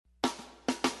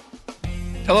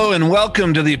Hello and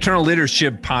welcome to the Eternal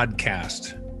Leadership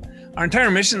Podcast. Our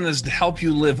entire mission is to help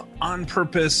you live on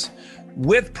purpose,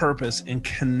 with purpose, and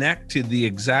connect to the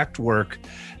exact work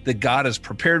that God has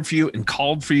prepared for you and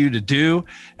called for you to do.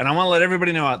 And I want to let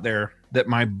everybody know out there that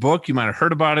my book, you might have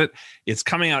heard about it, it's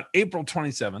coming out April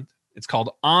 27th. It's called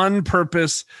On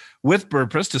Purpose, with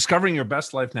Purpose, Discovering Your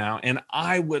Best Life Now. And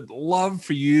I would love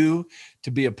for you to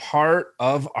be a part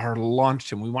of our launch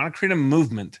team. We want to create a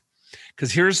movement.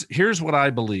 Because here's what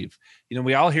I believe. You know,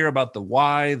 we all hear about the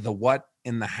why, the what,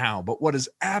 and the how. But what is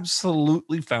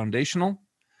absolutely foundational,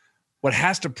 what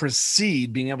has to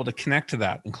precede being able to connect to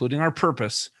that, including our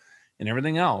purpose and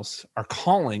everything else, our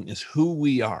calling is who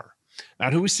we are.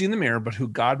 Not who we see in the mirror, but who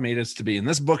God made us to be. And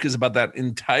this book is about that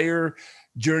entire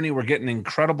journey. We're getting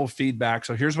incredible feedback.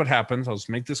 So here's what happens. I'll just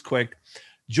make this quick.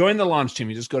 Join the launch team.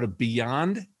 You just go to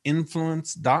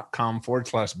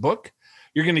beyondinfluence.com/book.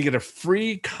 You're going to get a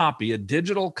free copy, a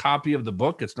digital copy of the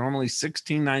book. It's normally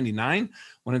 $16.99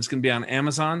 when it's going to be on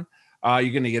Amazon.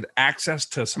 You're going to get access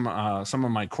to some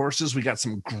of my courses. We got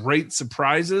some great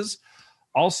surprises.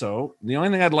 Also, the only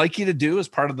thing I'd like you to do as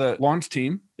part of the launch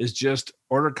team is just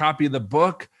order a copy of the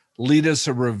book, lead us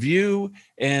a review,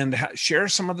 and share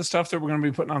some of the stuff that we're going to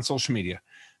be putting on social media.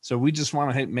 So we just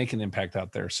want to make an impact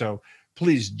out there. So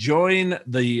please join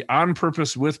the On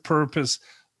Purpose, with Purpose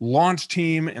launch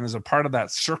team, and as a part of that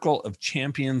circle of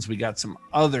champions, we got some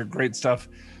other great stuff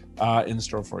in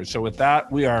store for you. So with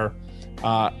that, we have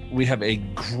a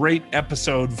great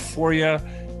episode for you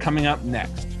coming up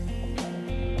next.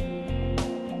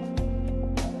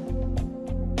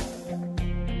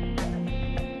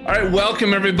 All right,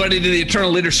 welcome everybody to the Eternal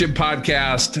Leadership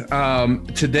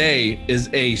Podcast. Today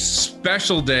is a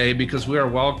special day because we are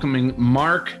welcoming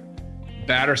Mark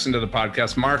Batterson to the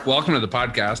podcast. Mark, welcome to the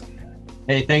podcast.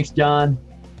 Hey, thanks, John.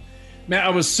 Man, I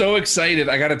was so excited.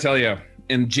 I got to tell you.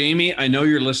 And Jamie, I know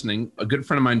you're listening. A good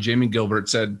friend of mine, Jamie Gilbert,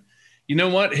 said, you know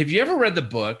what? Have you ever read the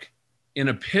book In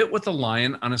a Pit with a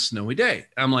Lion on a Snowy Day?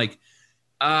 I'm like,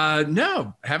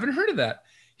 no, haven't heard of that.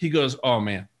 He goes, oh,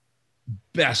 man,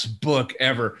 best book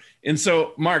ever. And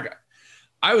so, Mark,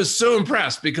 I was so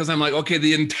impressed because I'm like, okay,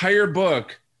 the entire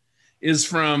book is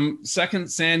from 2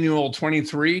 Samuel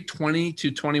 23, 20 to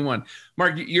 21.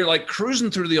 Mark, you're like cruising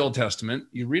through the Old Testament.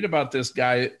 You read about this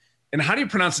guy. And how do you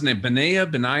pronounce his name?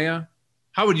 Benaiah?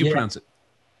 How would you pronounce it?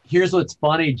 Here's what's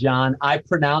funny, John. I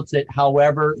pronounce it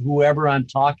however whoever I'm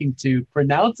talking to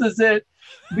pronounces it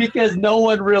because no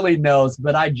one really knows,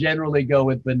 but I generally go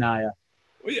with Benaiah.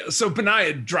 Well, yeah, so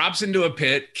Benaiah drops into a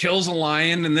pit, kills a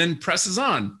lion, and then presses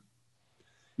on.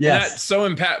 Yes. That's so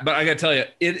impact. But I got to tell you,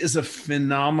 it is a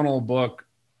phenomenal book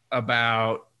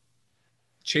about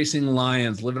chasing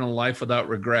lions, living a life without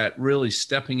regret, really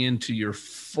stepping into your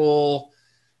full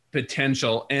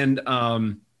potential. And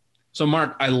so,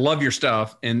 Mark, I love your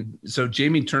stuff. And so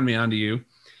Jamie turned me on to you.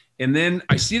 And then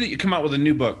I see that you come out with a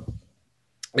new book.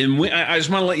 And I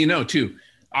just want to let you know, too,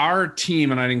 our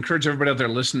team, and I'd encourage everybody out there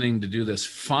listening to do this,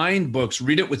 find books,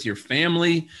 read it with your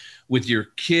family, with your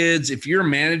kids. If you're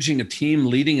managing a team,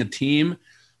 leading a team,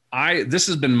 this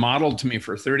has been modeled to me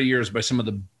for 30 years by some of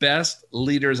the best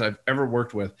leaders I've ever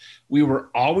worked with. We were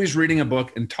always reading a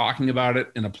book and talking about it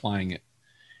and applying it.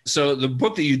 So the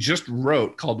book that you just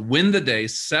wrote called Win the Day,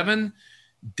 7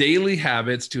 Daily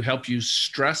Habits to Help You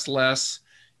Stress Less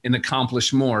and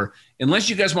Accomplish More. Unless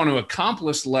you guys want to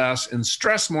accomplish less and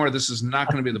stress more, this is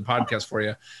not going to be the podcast for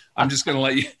you. I'm just going to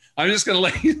let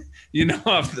you know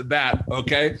off the bat.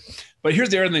 Okay. But here's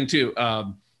the other thing too.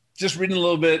 Just reading a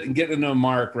little bit and getting to know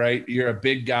Mark, right? You're a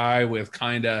big guy with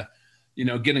kind of,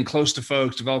 getting close to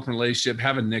folks, developing a relationship,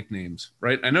 having nicknames,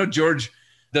 right? I know George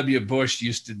W. Bush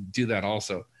used to do that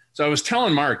also. So I was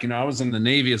telling Mark, I was in the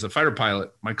Navy as a fighter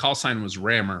pilot. My call sign was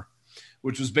Rammer,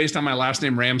 which was based on my last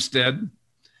name, Ramstead.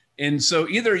 And so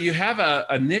either you have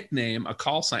a nickname, a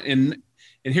call sign, and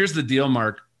here's the deal,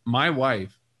 Mark. My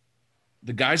wife,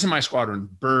 the guys in my squadron,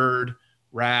 Bird,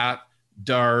 Rat,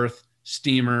 Darth,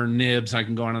 Steamer, Nibs, I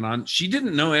can go on and on. She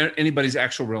didn't know anybody's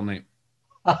actual real name.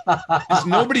 Because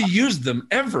nobody used them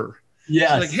ever.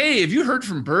 Yes. She's like, hey, have you heard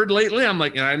from Bird lately? I'm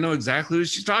like, and I know exactly who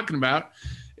she's talking about.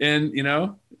 And,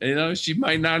 she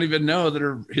might not even know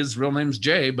that his real name's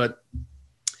Jay, but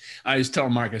I was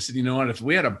telling Mark, I said, you know what, if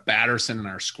we had a Batterson in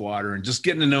our squadron, just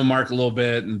getting to know Mark a little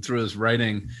bit and through his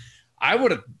writing, I would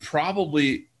have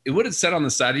it would have said on the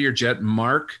side of your jet,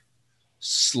 Mark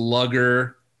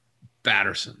Slugger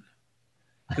Batterson.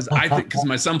 Because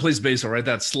my son plays baseball, right?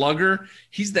 That slugger,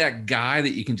 he's that guy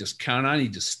that you can just count on. He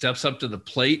just steps up to the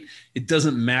plate. It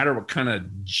doesn't matter what kind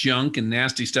of junk and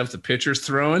nasty stuff the pitcher's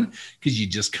throwing, because you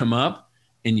just come up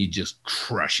and you just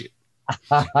crush it.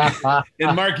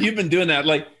 And Mark, you've been doing that.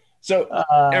 Like, So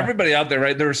everybody out there,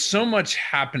 right? There's so much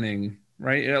happening,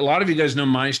 right? A lot of you guys know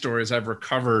my story as I've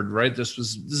recovered, right? This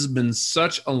has been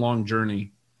such a long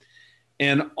journey.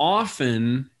 And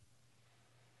often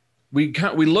we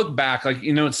look back, like,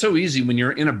 it's so easy when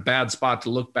you're in a bad spot to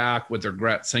look back with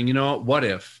regret, saying, what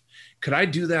if? Could I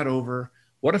do that over?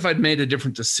 What if I'd made a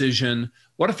different decision?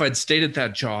 What if I'd stayed at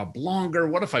that job longer?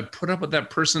 What if I put up with that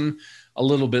person a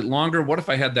little bit longer? What if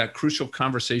I had that crucial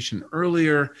conversation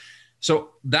earlier?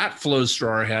 So that flows through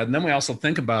our head. And then we also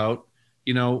think about,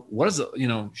 what is it,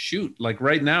 shoot, like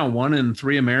right now, 1 in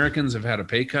 3 Americans have had a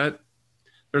pay cut.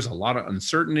 There's a lot of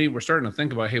uncertainty. We're starting to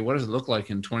think about, hey, what does it look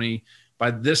like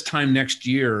by this time next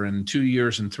year and 2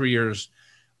 years and 3 years?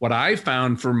 What I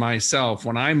found for myself,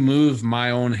 when I move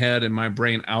my own head and my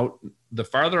brain out, the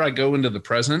farther I go into the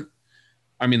present,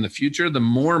 the future, the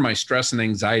more my stress and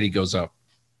anxiety goes up.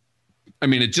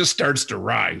 It just starts to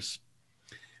rise.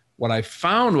 What I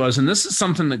found was, and this is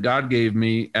something that God gave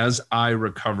me as I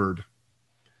recovered,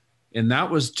 and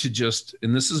that was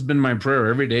and this has been my prayer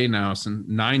every day now since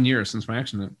 9 years since my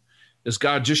accident, is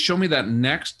God, just show me that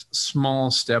next small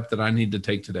step that I need to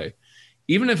take today.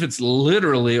 Even if it's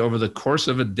literally over the course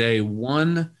of a day,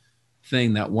 one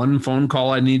thing, that one phone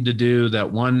call I need to do,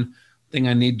 that one thing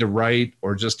I need to write,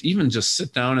 or just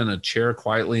sit down in a chair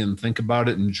quietly and think about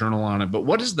it and journal on it. But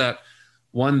what is that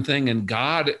one thing? And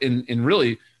God, in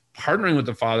really partnering with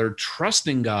the Father,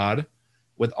 trusting God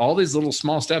with all these little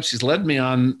small steps, He's led me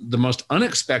on the most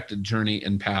unexpected journey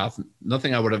and path,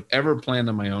 nothing I would have ever planned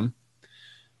on my own,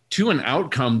 to an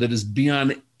outcome that is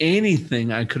beyond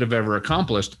anything I could have ever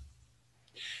accomplished.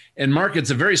 And Mark, it's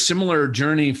a very similar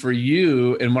journey for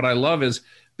you. And what I love is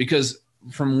because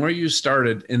from where you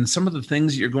started and some of the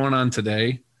things that you're going on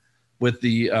today with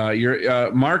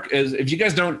Mark, is, if you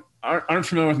guys aren't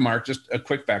familiar with Mark, just a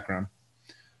quick background.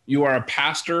 You are a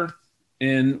pastor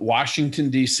in Washington,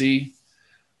 D.C.,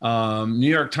 New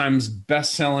York Times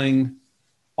bestselling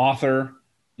author.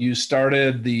 You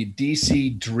started the D.C.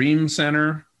 Dream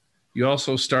Center. You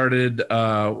also started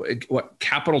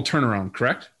Capital Turnaround,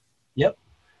 correct? Yep.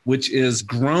 Which is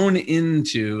grown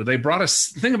into, they brought us,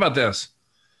 think about this,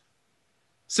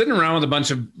 sitting around with a bunch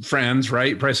of friends,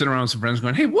 right? Probably sitting around with some friends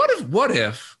going, hey, what if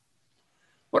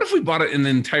we bought an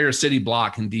entire city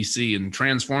block in DC and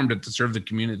transformed it to serve the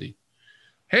community?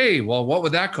 Hey, well, what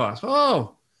would that cost?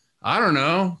 Oh, I don't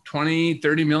know, 20,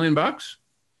 30 million bucks.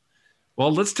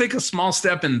 Well, let's take a small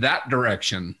step in that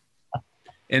direction.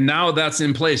 And now that's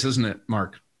in place, isn't it,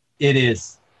 Mark? It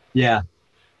is. Yeah.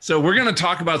 So we're going to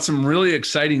talk about some really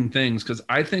exciting things, because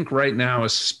I think right now,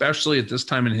 especially at this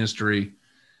time in history,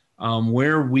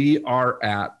 where we are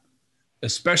at,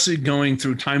 especially going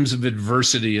through times of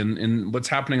adversity, and what's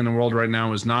happening in the world right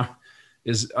now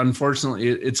is unfortunately,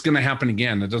 it's going to happen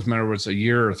again. It doesn't matter whether it's a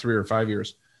year or 3 or 5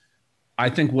 years.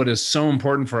 I think what is so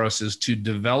important for us is to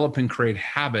develop and create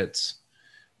habits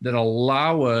that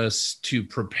allow us to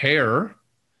prepare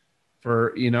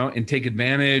for, and take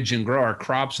advantage and grow our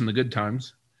crops in the good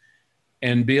times,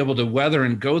 and be able to weather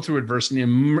and go through adversity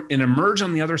and emerge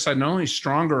on the other side, not only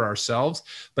stronger ourselves,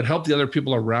 but help the other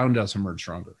people around us emerge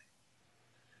stronger.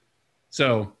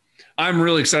 So I'm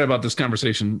really excited about this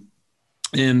conversation.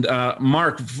 And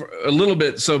Mark, a little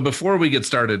bit. So before we get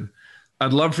started,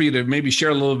 I'd love for you to maybe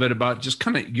share a little bit about just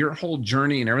kind of your whole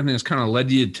journey and everything that's kind of led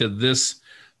you to this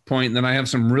point. And then I have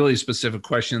some really specific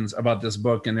questions about this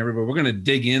book, and everybody, we're going to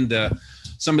dig into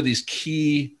some of these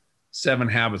key 7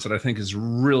 habits that I think is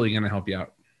really going to help you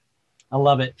out. I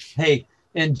love it. Hey,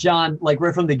 and John, like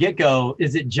right from the get-go,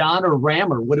 is it John or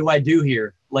Rammer? What do I do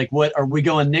here? Like, what are we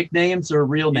going, nicknames or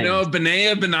real names?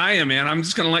 Benaya, man. I'm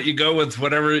just going to let you go with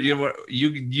whatever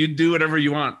you do, whatever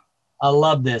you want. I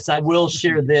love this. I will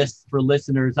share this for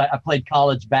listeners. I played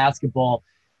college basketball,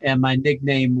 and my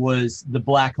nickname was the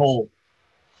Black Hole.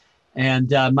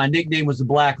 And my nickname was the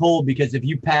Black Hole because if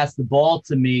you passed the ball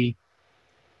to me,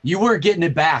 you weren't getting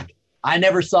it back. I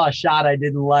never saw a shot I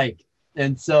didn't like.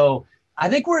 And so I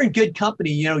think we're in good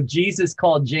company. Jesus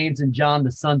called James and John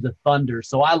the sons of thunder.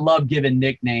 So I love giving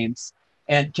nicknames.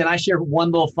 And can I share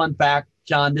one little fun fact,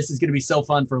 John? This is going to be so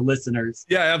fun for listeners.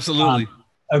 Yeah, absolutely.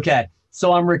 Okay.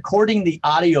 So I'm recording the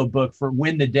audiobook for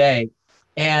Win the Day.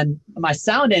 And my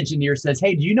sound engineer says,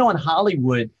 hey, do you know in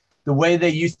Hollywood, the way they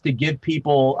used to give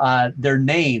people their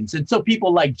names? And so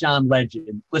people like John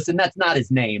Legend, listen, that's not his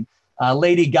name.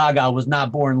 Lady Gaga was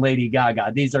not born Lady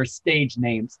Gaga. These are stage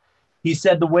names. He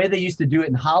said the way they used to do it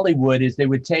in Hollywood is they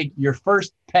would take your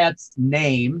first pet's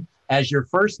name as your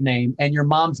first name and your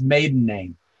mom's maiden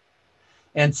name.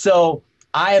 And so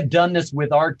I have done this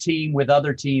with our team, with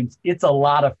other teams. It's a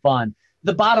lot of fun.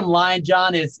 The bottom line,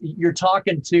 John, is you're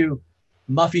talking to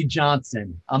Muffy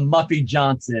Johnson. I'm Muffy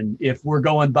Johnson if we're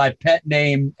going by pet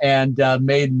name and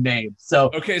maiden name. So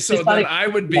okay, so then I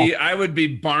would be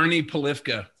Barney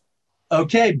Polifka.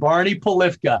 Okay, Barney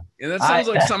Polifka. And that sounds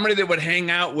like somebody that would hang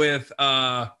out with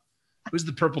who's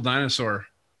the purple dinosaur?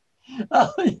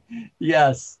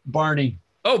 Yes, Barney.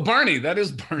 Oh, Barney. That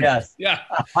is Barney. Yes. Yeah.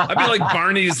 I'd be like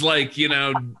Barney's like,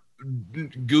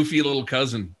 goofy little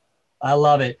cousin. I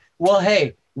love it. Well,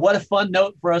 hey, what a fun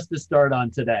note for us to start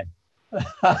on today.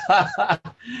 That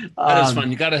is fun.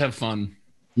 You got to have fun.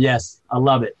 Yes, I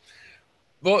love it.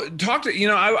 Well,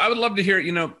 I would love to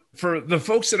hear, for the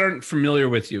folks that aren't familiar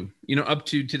with you, up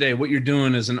to today, what you're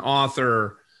doing as an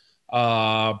author,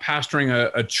 pastoring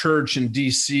a church in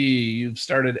DC. You've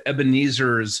started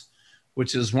Ebenezer's,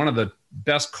 which is one of the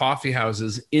best coffee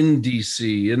houses in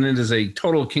DC. And it is a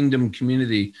total kingdom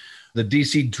community. The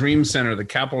DC Dream Center, the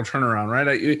Capital Turnaround,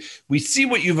 right? We see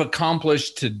what you've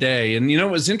accomplished today. And it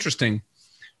was interesting,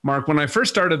 Mark, when I first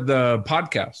started the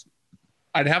podcast,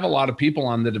 I'd have a lot of people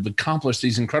on that have accomplished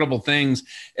these incredible things,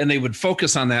 and they would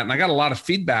focus on that. And I got a lot of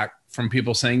feedback from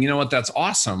people saying, that's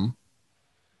awesome.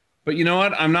 But you know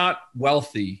what? I'm not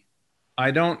wealthy.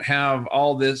 I don't have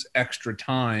all this extra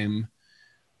time.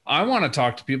 I want to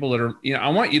talk to people that are, I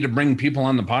want you to bring people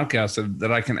on the podcast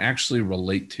that I can actually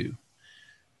relate to.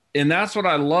 And that's what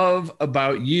I love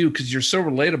about you, because you're so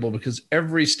relatable, because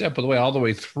every step of the way, all the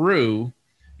way through,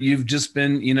 you've just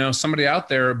been, somebody out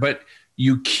there, but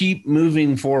you keep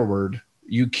moving forward.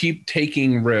 You keep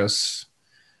taking risks.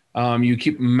 You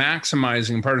keep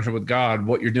maximizing partnership with God,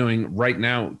 what you're doing right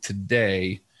now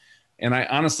today. And I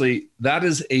honestly, that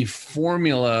is a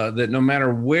formula that no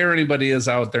matter where anybody is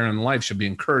out there in life should be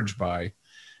encouraged by.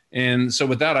 And so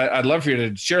with that, I'd love for you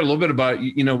to share a little bit about,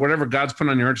 whatever God's put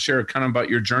on your heart to share kind of about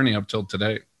your journey up till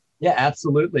today. Yeah,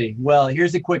 absolutely. Well,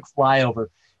 here's a quick flyover.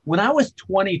 When I was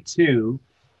 22,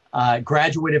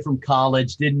 graduated from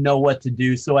college, didn't know what to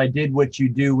do. So I did what you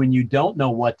do when you don't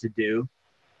know what to do.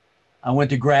 I went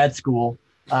to grad school.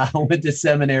 I went to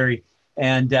seminary.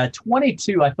 And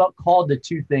 22, I felt called to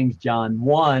two things, John.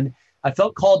 One, I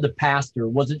felt called to pastor.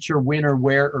 Wasn't sure when or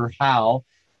where or how.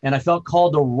 And I felt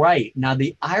called to write. Now,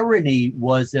 the irony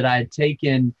was that I had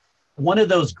taken one of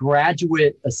those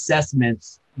graduate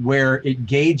assessments where it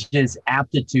gauges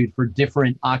aptitude for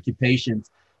different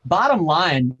occupations. Bottom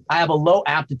line, I have a low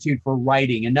aptitude for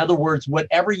writing. In other words,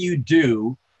 whatever you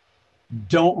do,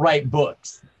 don't write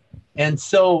books. And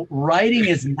so writing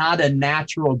is not a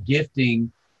natural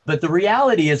gifting. But the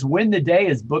reality is, Win the Day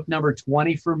is book number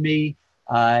 20 for me.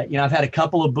 I've had a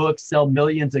couple of books sell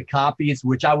millions of copies,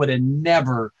 which I would have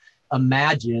never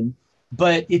imagined.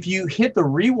 But if you hit the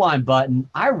rewind button,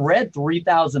 I read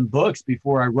 3,000 books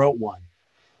before I wrote one.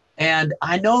 And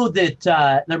I know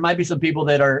that there might be some people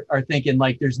that are thinking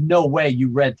like, there's no way you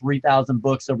read 3,000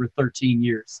 books over 13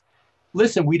 years.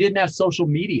 Listen, we didn't have social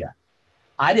media.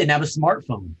 I didn't have a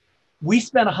smartphone. We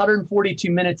spent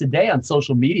 142 minutes a day on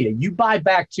social media. You buy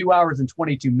back 2 hours and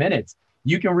 22 minutes.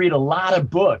 You can read a lot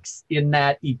of books in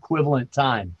that equivalent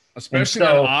time. Especially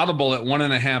on Audible at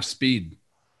 1.5 speed.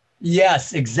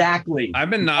 Yes, exactly. I've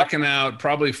been knocking out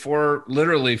probably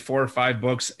literally 4 or 5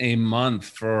 books a month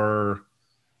for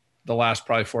the last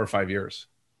probably 4 or 5 years.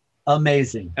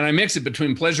 Amazing. And I mix it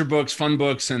between pleasure books, fun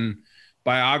books, and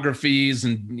biographies,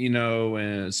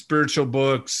 and spiritual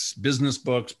books, business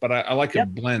books, but I like a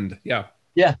blend. Yeah.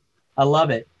 I love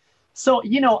it. So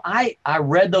I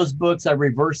read those books, I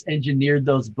reverse engineered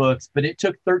those books, but it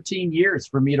took 13 years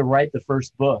for me to write the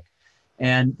first book.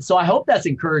 And so I hope that's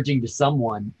encouraging to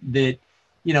someone that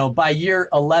by year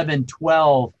 11,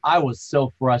 12, I was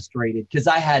so frustrated because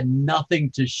I had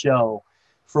nothing to show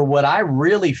for what I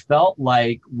really felt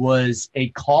like was a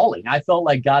calling. I felt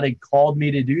like God had called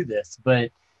me to do this, but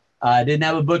I didn't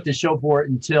have a book to show for it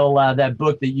until that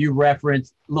book that you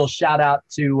referenced. A little shout out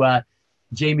to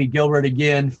Jamie Gilbert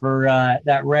again for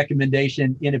that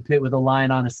recommendation, In a Pit with a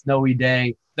Lion on a Snowy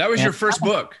Day. That was your first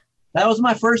book. That was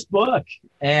my first book.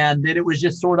 And then it was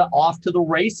just sort of off to the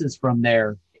races from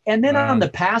there. And then on the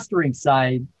pastoring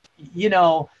side,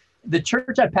 the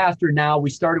church I pastor now, we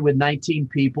started with 19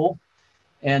 people.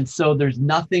 And so there's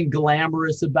nothing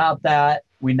glamorous about that.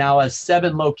 We now have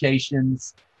 7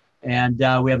 locations, and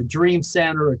we have a dream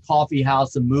center, a coffee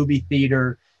house, a movie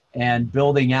theater, and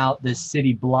building out this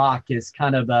city block is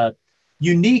kind of a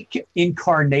unique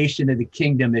incarnation of the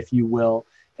kingdom, if you will.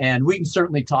 And we can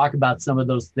certainly talk about some of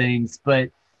those things. But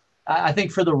I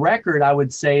think for the record, I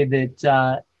would say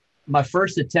that my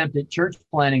first attempt at church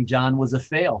planning, John, was a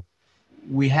fail.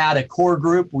 We had a core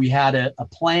group. We had a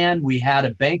plan. We had a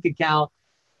bank account.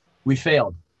 We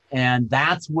failed. And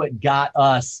that's what got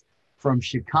us from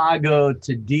Chicago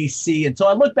to DC. And so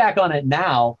I look back on it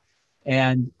now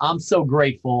and I'm so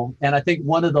grateful. And I think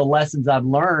one of the lessons I've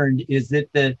learned is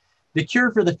that the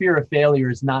cure for the fear of failure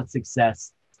is not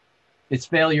success. It's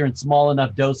failure in small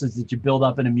enough doses that you build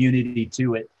up an immunity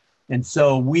to it. And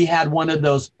so we had one of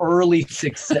those early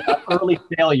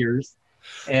failures.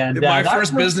 And my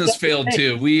first business failed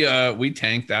too. We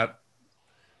tanked that.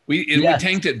 We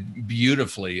tanked it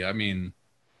beautifully. I mean,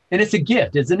 and it's a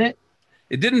gift, isn't it?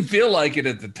 It didn't feel like it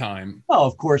at the time. Oh,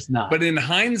 of course not. But in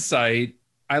hindsight,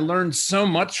 I learned so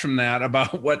much from that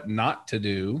about what not to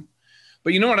do.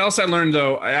 But you know what else I learned,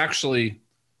 though?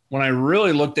 When I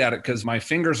really looked at it, because my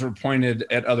fingers were pointed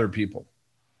at other people.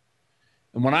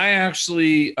 And when I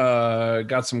actually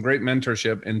got some great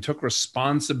mentorship and took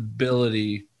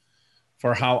responsibility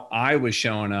for how I was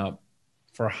showing up,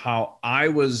 for how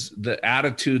the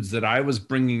attitudes that I was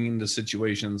bringing into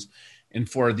situations, and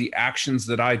for the actions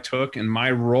that I took and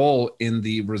my role in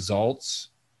the results,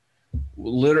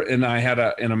 and I had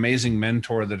an amazing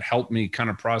mentor that helped me kind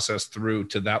of process through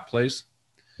to that place,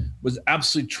 was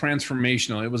absolutely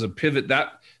transformational. It was a pivot.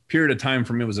 That period of time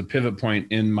for me was a pivot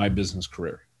point in my business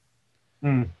career.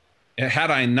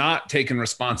 Had I not taken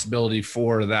responsibility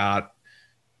for that,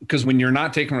 because when you're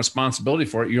not taking responsibility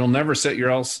for it, you'll never set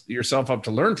yourself up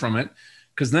to learn from it,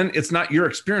 because then it's not your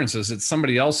experiences, it's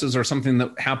somebody else's or something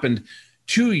that happened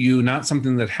to you, not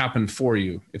something that happened for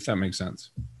you, if that makes sense.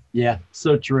 Yeah,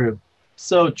 so true.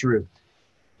 So true.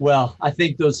 Well, I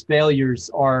think those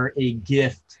failures are a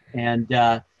gift. And,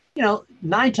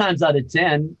 9 times out of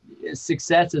 10,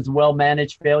 success is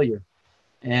well-managed failure.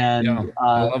 And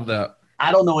I love that.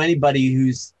 I don't know anybody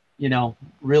who's,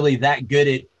 really that good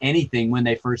at anything when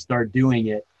they first start doing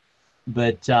it,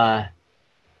 but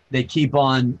they keep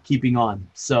on keeping on.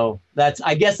 So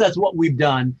I guess that's what we've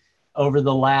done over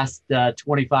the last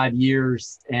 25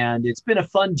 years. And it's been a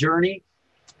fun journey,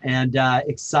 and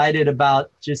excited about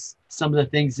just some of the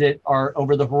things that are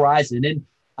over the horizon. And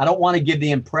I don't want to give the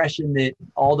impression that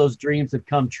all those dreams have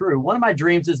come true. One of my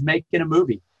dreams is making a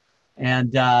movie.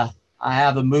 And I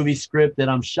have a movie script that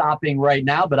I'm shopping right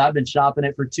now, but I've been shopping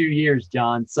it for 2 years,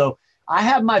 John. So I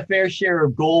have my fair share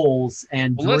of goals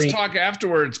and dreams. Let's talk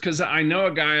afterwards, because I know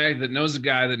a guy that knows a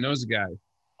guy that knows a guy.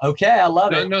 Okay, I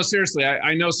love it. No, seriously.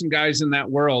 I know some guys in that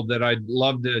world that I'd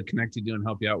love to connect you to and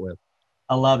help you out with.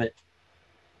 I love it.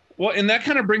 Well, and that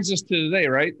kind of brings us to today,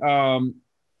 right?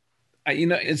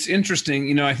 It's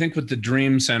interesting, I think with the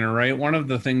Dream Center, right? One of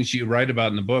the things you write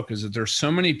about in the book is that there's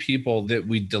so many people that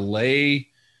we delay,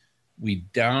 we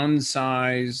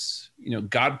downsize,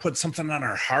 God put something on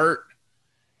our heart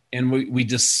and we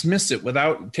dismiss it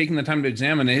without taking the time to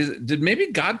examine it. Did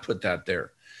maybe God put that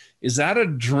there? Is that a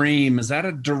dream? Is that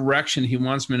a direction he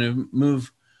wants me to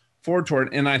move forward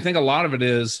toward? And I think a lot of it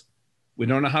is we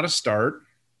don't know how to start.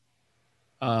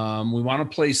 We want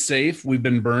to play safe. We've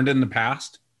been burned in the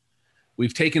past.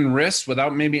 We've taken risks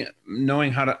without maybe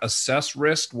knowing how to assess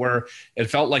risk, where it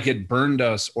felt like it burned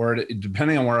us, or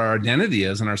depending on where our identity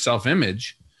is and our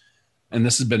self-image. And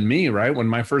this has been me, right? When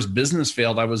my first business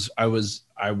failed, I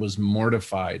was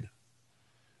mortified.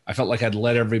 I felt like I'd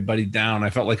let everybody down. I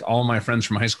felt like all my friends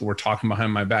from high school were talking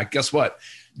behind my back. Guess what?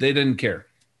 They didn't care.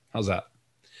 How's that?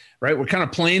 Right? We're kind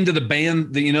of playing to the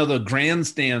band, the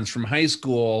grandstands from high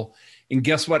school. And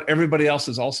guess what? Everybody else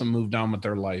has also moved on with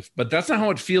their life. But that's not how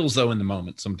it feels, though, in the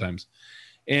moment sometimes.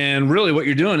 And really what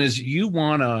you're doing is you're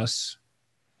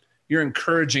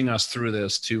encouraging us through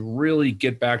this to really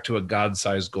get back to a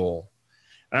God-sized goal.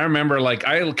 And I remember, I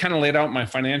kind of laid out my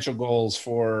financial goals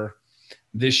for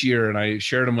this year, and I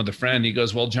shared them with a friend. He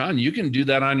goes, well, John, you can do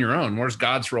that on your own. Where's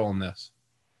God's role in this?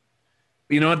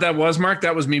 You know what that was, Mark?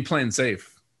 That was me playing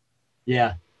safe.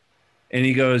 Yeah. And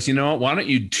he goes, you know what? Why don't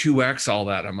you 2X all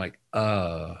that? I'm like,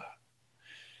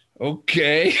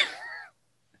 okay.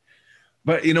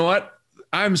 But you know what?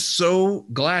 I'm so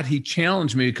glad he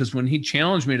challenged me, because when he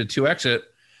challenged me to 2X it,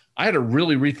 I had to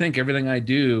really rethink everything I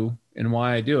do and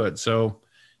why I do it. So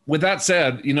with that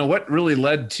said, what really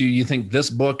led to, you think, this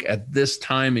book at this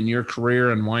time in your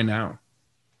career, and why now?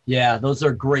 Yeah, those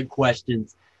are great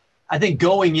questions. I think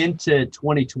going into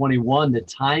 2021, the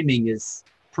timing is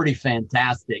pretty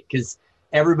fantastic, because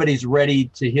everybody's ready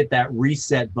to hit that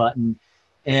reset button.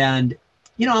 And,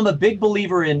 I'm a big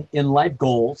believer in life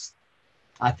goals.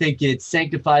 I think it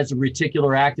sanctifies the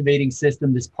reticular activating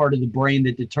system, this part of the brain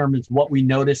that determines what we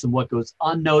notice and what goes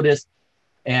unnoticed.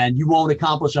 And you won't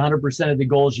accomplish 100% of the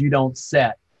goals you don't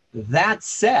set. That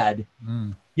said,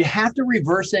 you have to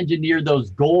reverse engineer those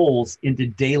goals into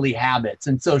daily habits.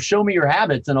 And so show me your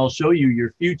habits and I'll show you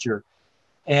your future.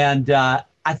 And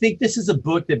I think this is a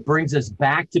book that brings us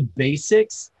back to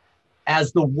basics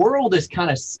as the world is kind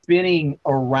of spinning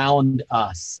around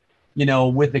us,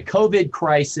 with the COVID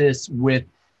crisis, with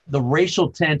the racial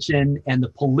tension and the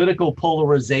political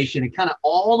polarization and kind of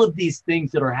all of these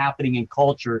things that are happening in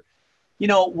culture,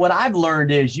 what I've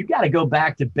learned is you got to go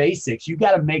back to basics. You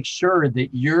got to make sure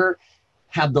that you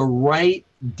have the right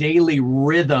daily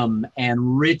rhythm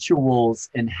and rituals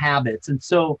and habits. And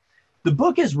so the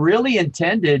book is really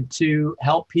intended to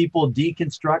help people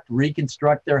deconstruct,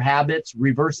 reconstruct their habits,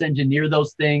 reverse engineer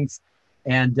those things.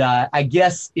 And I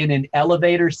guess in an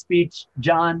elevator speech,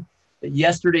 John,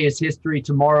 yesterday is history,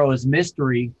 tomorrow is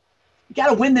mystery. You got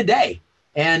to win the day.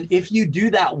 And if you do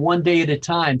that one day at a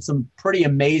time, some pretty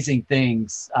amazing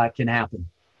things can happen.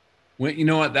 Well, you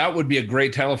know what? That would be a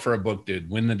great title for a book, dude.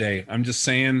 Win the day. I'm just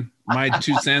saying my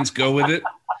 2 cents, go with it.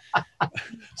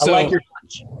 So, I like your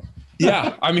punch.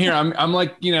 Yeah, I'm here. I'm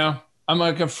like, I'm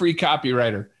like a free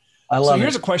copywriter. I love it. So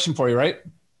here's a question for you, right?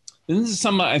 And this is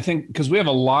something I think, because we have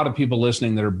a lot of people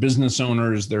listening that are business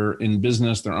owners, they're in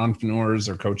business, they're entrepreneurs,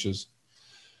 they're coaches.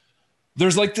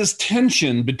 There's like this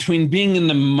tension between being in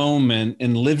the moment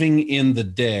and living in the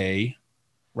day,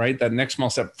 right? That next small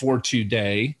step for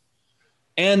today,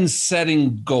 and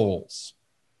setting goals,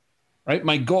 right?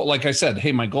 My goal, like I said,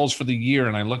 hey, my goals for the year,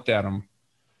 and I looked at them.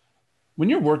 When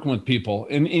you're working with people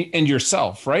and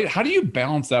yourself, right? How do you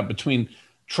balance that between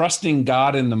trusting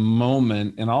God in the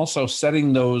moment and also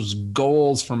setting those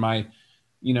goals for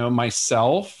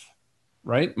myself,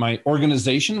 right? My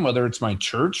organization, whether it's my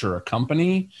church or a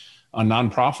company, a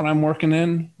nonprofit I'm working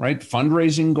in, right?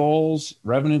 Fundraising goals,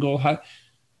 revenue goals.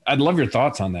 I'd love your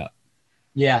thoughts on that.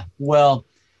 Yeah, well,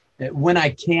 when I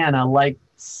can, I like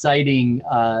citing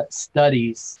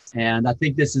studies, and I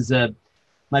think this is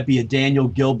might be a Daniel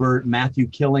Gilbert, Matthew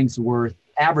Killingsworth.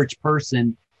 Average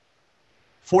person,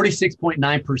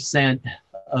 46.9%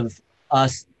 of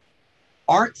us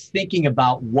aren't thinking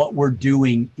about what we're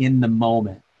doing in the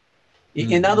moment.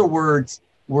 Mm-hmm. In other words,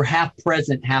 we're half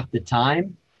present half the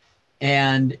time.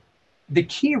 And the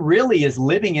key really is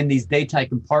living in these daytime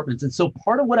compartments. And so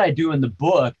part of what I do in the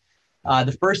book,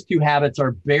 the first 2 habits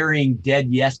are burying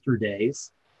dead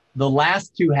yesterdays. The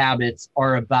last 2 habits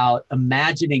are about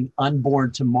imagining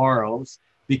unborn tomorrows,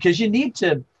 because you need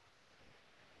to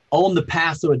own the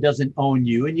past so it doesn't own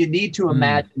you, and you need to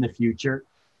imagine the future.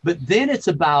 But then it's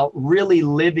about really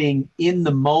living in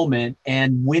the moment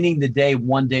and winning the day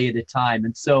one day at a time.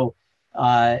 And so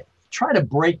try to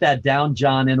break that down,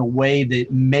 John, in a way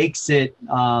that makes it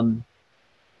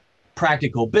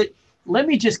practical. But let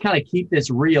me just kind of keep this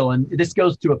real. And this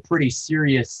goes to a pretty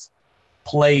serious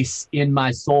place in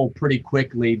my soul pretty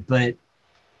quickly. But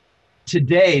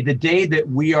today, the day that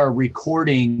we are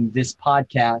recording this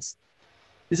podcast,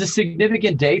 is a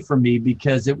significant day for me,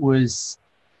 because it was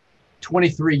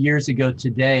 23 years ago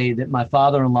today that my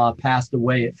father-in-law passed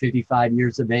away at 55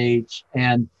 years of age.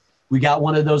 And we got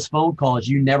one of those phone calls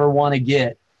you never want to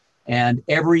get. And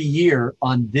every year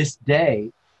on this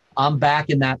day, I'm back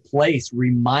in that place,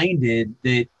 reminded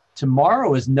that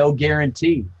tomorrow is no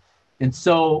guarantee. And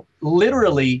so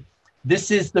literally,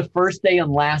 this is the first day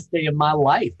and last day of my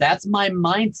life. That's my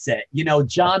mindset.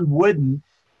 John Wooden,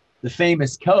 the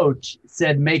famous coach,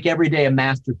 said, make every day a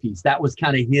masterpiece. That was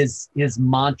kind of his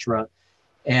mantra.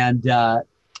 And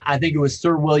I think it was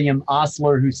Sir William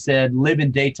Osler who said, live in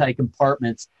daytime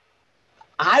compartments.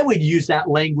 I would use that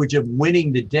language of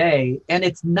winning the day, and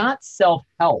it's not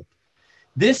self-help.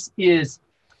 This is,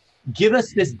 give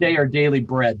us this day our daily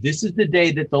bread. This is the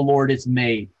day that the Lord has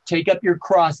made. Take up your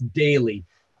cross daily.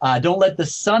 Don't let the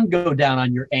sun go down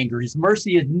on your anger. His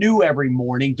mercy is new every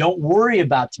morning. Don't worry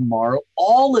about tomorrow.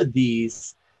 All of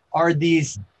these are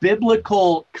these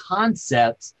biblical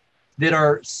concepts that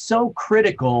are so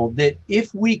critical that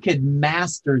if we could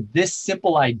master this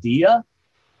simple idea,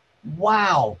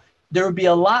 wow, there would be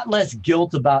a lot less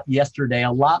guilt about yesterday,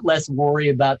 a lot less worry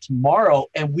about tomorrow,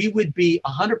 and we would be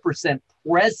 100%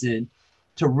 present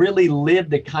to really live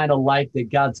the kind of life that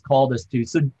God's called us to.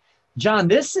 So, John,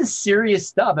 this is serious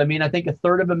stuff. I mean, I think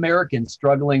 1/3 of Americans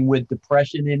struggling with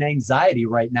depression and anxiety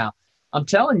right now. I'm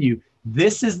telling you,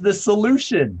 this is the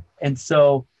solution. And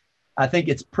so I think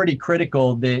it's pretty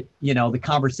critical that, the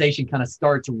conversation kind of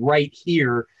starts right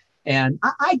here. And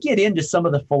I get into some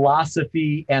of the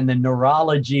philosophy and the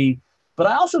neurology, but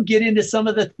I also get into some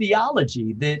of the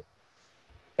theology that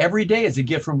every day is a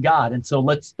gift from God. And so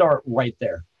let's start right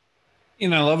there. I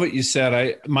love what you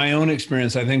said. My own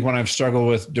experience, I think when I've struggled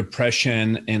with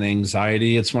depression and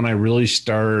anxiety, it's when I really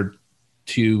start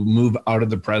to move out of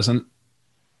the present.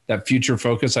 That future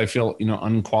focus, I feel,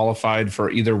 unqualified for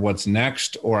either what's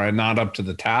next or I'm not up to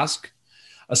the task,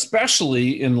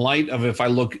 especially in light of if I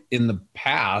look in the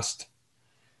past,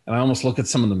 And I almost look at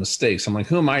some of the mistakes. I'm like,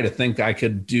 who am I to think I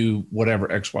could do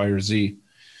whatever X, Y, or Z?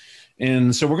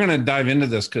 And so we're going to dive into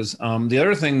this because the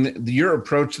other thing, your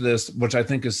approach to this, which I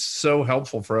think is so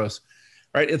helpful for us,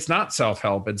 right? It's not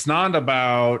self-help. It's not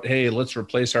about, hey, let's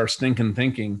replace our stinking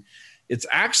thinking. It's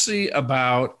actually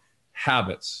about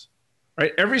habits,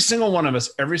 right? Every single one of us,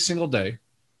 every single day,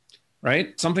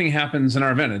 right? Something happens in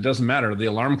our event. It doesn't matter. The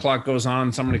alarm clock goes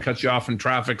on. Somebody cuts you off in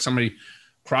traffic. Somebody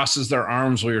crosses their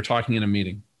arms while you're talking in a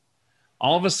meeting.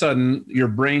 All of a sudden, your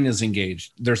brain is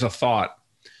engaged. There's a thought.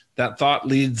 That thought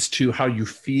leads to how you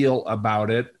feel about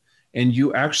it. And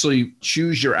you actually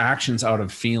choose your actions out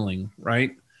of feeling,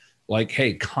 right? Like,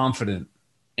 hey, confident,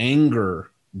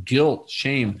 anger, guilt,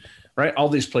 shame, right? All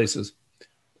these places.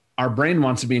 Our brain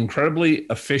wants to be incredibly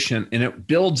efficient, and it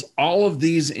builds all of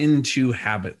these into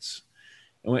habits.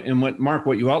 And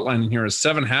what you outlined in here is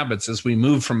 7 habits as we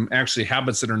move from actually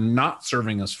habits that are not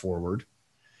serving us forward.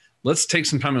 Let's take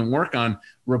some time and work on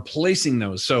replacing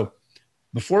those. So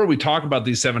before we talk about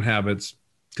these 7 habits,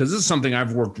 because this is something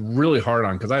I've worked really hard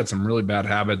on because I had some really bad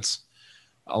habits,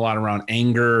 a lot around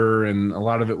anger and a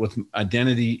lot of it with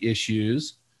identity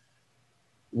issues.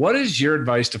 What is your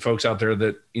advice to folks out there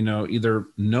that, either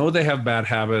know they have bad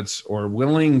habits or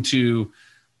willing to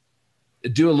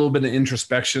do a little bit of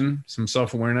introspection, some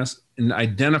self-awareness, and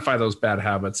identify those bad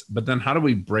habits, but then how do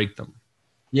we break them?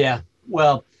 Yeah,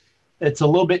 well, it's a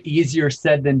little bit easier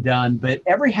said than done, but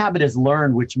every habit is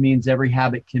learned, which means every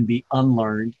habit can be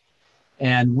unlearned.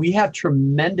 And we have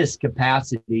tremendous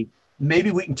capacity.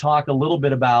 Maybe we can talk a little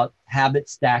bit about habit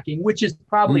stacking, which is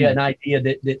probably an idea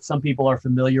that some people are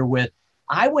familiar with.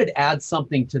 I would add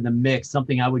something to the mix,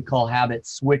 something I would call habit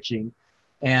switching.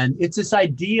 And it's this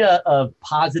idea of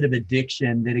positive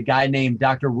addiction that a guy named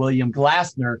Dr. William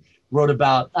Glasner wrote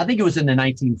about. I think it was in the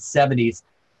 1970s.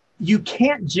 You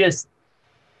can't just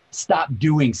stop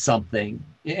doing something.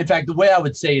 In fact, the way I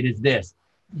would say it is this: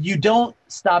 you don't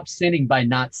stop sinning by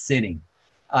not sinning.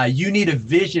 You need a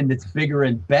vision that's bigger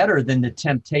and better than the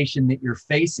temptation that you're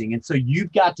facing. And so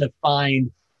you've got to find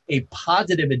a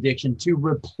positive addiction to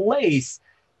replace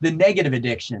the negative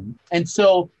addiction. And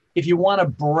so if you want to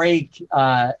break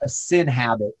a sin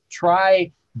habit,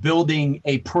 try building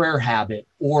a prayer habit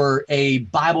or a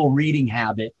Bible reading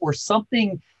habit or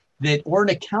something or an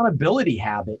accountability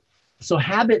habit. So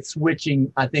habit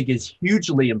switching, I think, is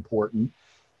hugely important.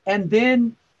 And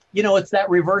then, it's that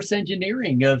reverse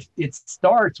engineering of it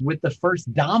starts with the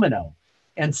first domino.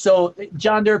 And so,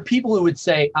 John, there are people who would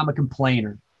say, I'm a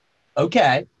complainer.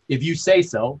 Okay, if you say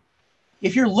so.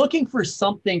 If you're looking for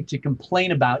something to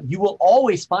complain about, you will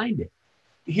always find it.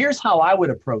 Here's how I would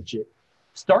approach it.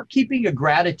 Start keeping a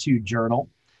gratitude journal,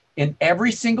 and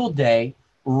every single day,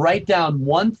 write down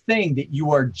one thing that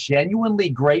you are genuinely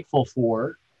grateful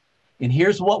for. And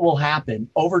here's what will happen.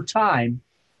 Over time,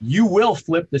 you will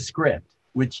flip the script,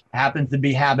 which happens to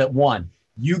be habit 1.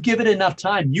 You give it enough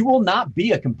time, you will not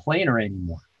be a complainer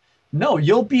anymore. No,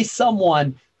 you'll be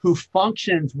someone who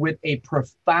functions with a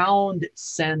profound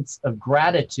sense of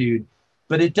gratitude,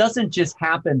 but it doesn't just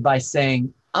happen by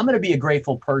saying, I'm going to be a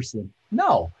grateful person.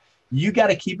 No, you got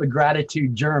to keep a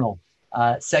gratitude journal.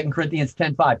 2 Corinthians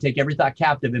 10:5, take every thought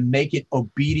captive and make it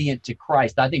obedient to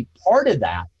Christ. I think part of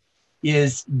that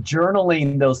is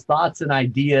journaling those thoughts and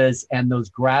ideas and those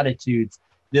gratitudes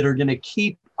that are going to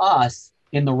keep us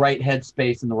in the right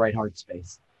headspace and the right heart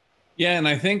space. Yeah. And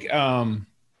I think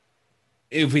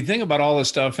if we think about all this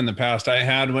stuff in the past,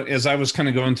 as I was kind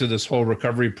of going through this whole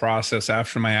recovery process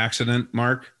after my accident,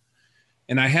 Mark,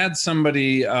 and I had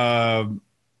somebody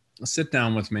sit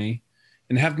down with me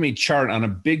and have me chart on a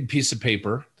big piece of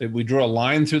paper that we drew a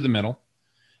line through the middle.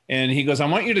 And he goes, I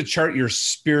want you to chart your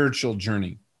spiritual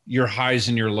journey, your highs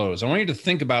and your lows. I want you to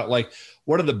think about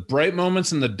what are the bright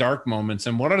moments and the dark moments,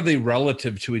 and what are they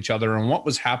relative to each other, and what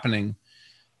was happening,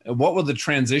 what were the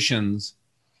transitions.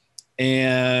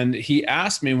 And he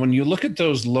asked me, when you look at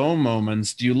those low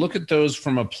moments, do you look at those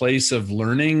from a place of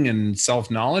learning and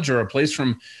self-knowledge, or a place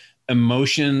from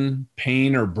emotion,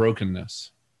 pain, or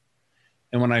brokenness?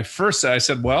 And when I first said, I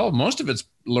said, well, most of it's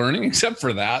learning, except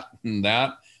for that and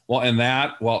that. Well, and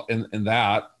that, well, and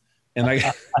that. And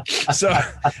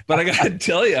but I got to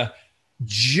tell you,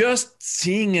 just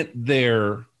seeing it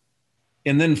there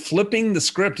and then flipping the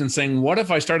script and saying, what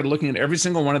if I started looking at every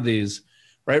single one of these,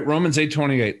 right? Romans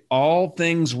 8:28, all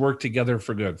things work together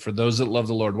for good for those that love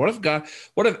the Lord. What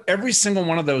if every single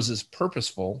one of those is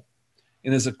purposeful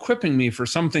and is equipping me for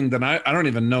something that I don't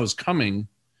even know is coming?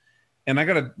 And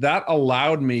that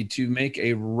allowed me to make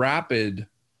a rapid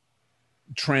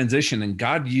transition. And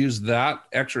God used that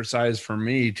exercise for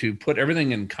me to put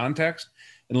everything in context.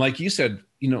 And like you said,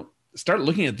 start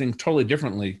looking at things totally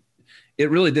differently. It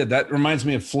really did. That reminds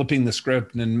me of flipping the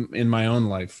script in my own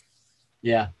life.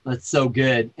 Yeah, that's so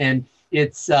good. And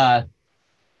it's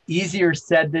easier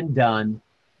said than done.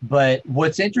 But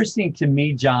what's interesting to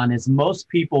me, John, is most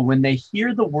people, when they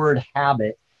hear the word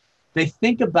habit, they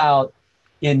think about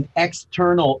an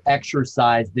external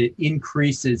exercise that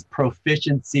increases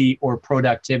proficiency or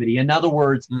productivity. In other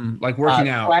words, like working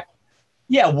out.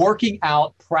 Working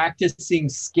out, practicing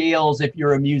scales if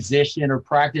you're a musician, or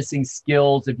practicing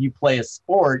skills if you play a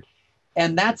sport.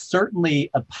 And that's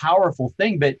certainly a powerful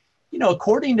thing. But,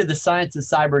 according to the science of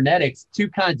cybernetics, two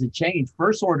kinds of change.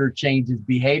 First order change is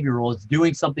behavioral. It's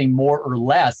doing something more or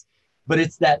less. But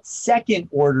it's that second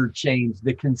order change,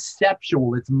 the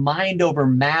conceptual, it's mind over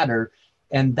matter.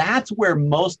 And that's where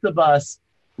most of us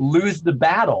lose the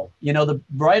battle. The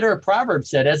writer of Proverbs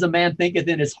said, as a man thinketh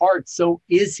in his heart, so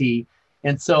is he.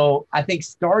 And so I think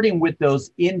starting with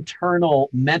those internal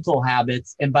mental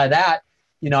habits, and by that,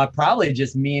 I probably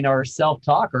just mean our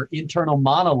self-talk or internal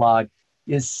monologue,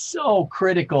 is so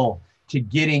critical to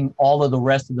getting all of the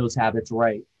rest of those habits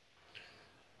right.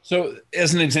 So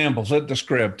as an example, flip the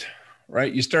script,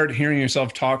 right? You start hearing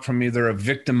yourself talk from either a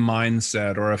victim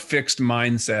mindset or a fixed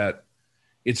mindset.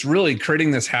 It's really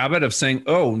creating this habit of saying,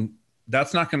 oh,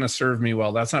 that's not going to serve me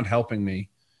well. That's not helping me.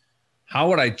 How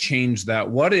would I change that?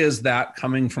 What is that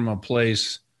coming from a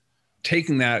place,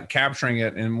 taking that, capturing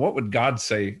it, and what would God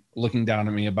say looking down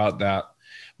at me about that?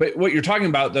 But what you're talking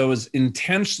about, though, is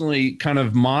intentionally kind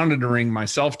of monitoring my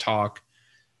self-talk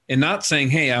and not saying,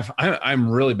 hey, I'm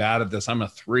really bad at this. I'm a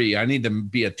 3. I need to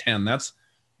be a 10. That's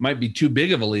might be too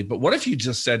big of a leap. But what if you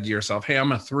just said to yourself, hey,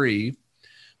 I'm a 3.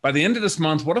 By the end of this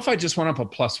month, what if I just went up a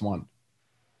 +1?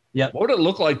 Yeah. What would it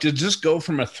look like to just go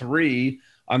from a 3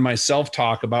 on my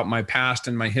self-talk about my past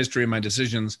and my history and my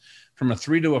decisions from a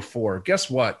 3 to a 4?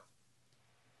 Guess what?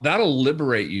 That'll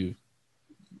liberate you,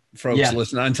 folks. Yeah.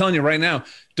 Listen, I'm telling you right now,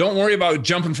 don't worry about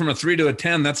jumping from a 3 to a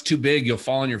 10. That's too big. You'll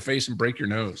fall on your face and break your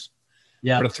nose.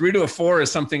 Yeah. But a 3 to a 4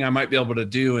 is something I might be able to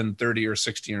do in 30 or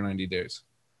 60 or 90 days.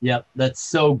 Yep. That's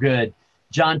so good.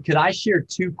 John, could I share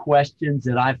 2 questions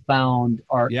that I found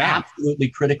are absolutely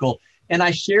critical? And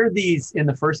I share these in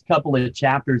the first couple of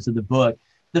chapters of the book.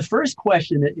 The first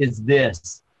question is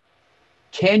this: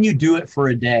 can you do it for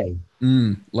a day?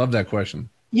 Love that question.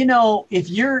 If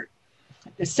you're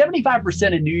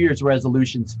 75% of New Year's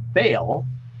resolutions fail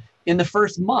in the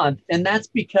first month, and that's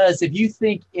because if you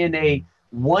think in a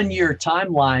 1-year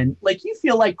timeline, like you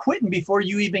feel like quitting before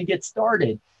you even get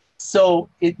started. So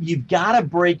you've got to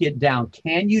break it down.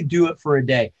 Can you do it for a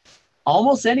day?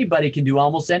 Almost anybody can do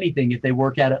almost anything if they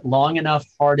work at it long enough,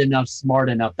 hard enough, smart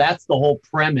enough. That's the whole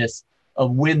premise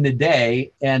of Win the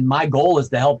Day. And my goal is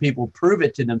to help people prove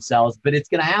it to themselves, but it's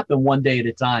going to happen one day at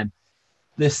a time.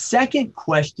 The second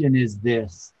question is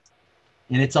this,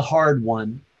 and it's a hard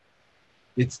one.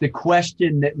 It's the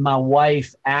question that my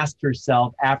wife asked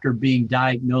herself after being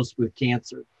diagnosed with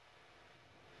cancer.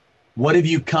 What have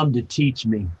you come to teach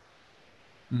me?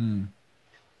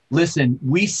 Listen,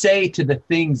 we say to the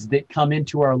things that come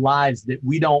into our lives that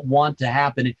we don't want to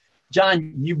happen.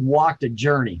 John, you've walked a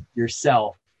journey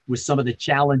yourself with some of the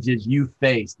challenges you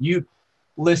faced. You've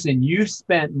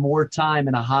spent more time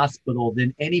in a hospital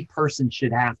than any person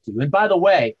should have to. And by the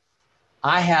way,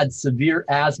 I had severe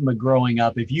asthma growing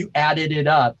up. If you added it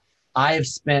up, I have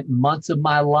spent months of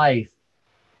my life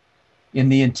in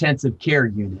the intensive care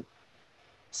unit.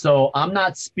 So I'm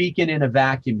not speaking in a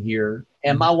vacuum here.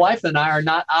 And my wife and I are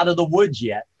not out of the woods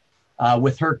yet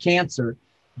with her cancer.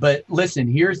 But listen,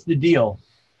 here's the deal.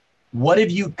 What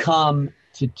have you come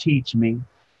to teach me?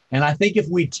 And I think if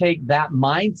we take that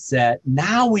mindset,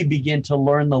 now we begin to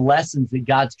learn the lessons that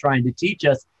God's trying to teach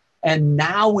us. And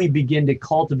now we begin to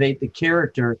cultivate the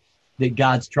character that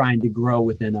God's trying to grow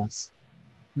within us.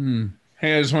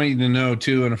 Hey, I just want you to know,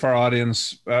 too, and for our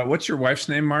audience, what's your wife's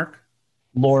name, Mark?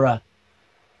 Laura.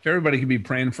 If everybody could be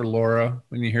praying for Laura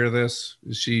when you hear this,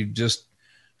 she just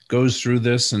goes through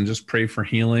this, and just pray for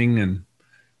healing, and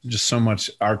just so much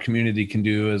our community can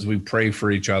do as we pray for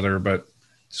each other. But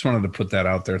just wanted to put that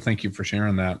out there. Thank you for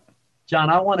sharing that. John,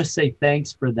 I want to say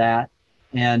thanks for that.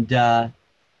 And I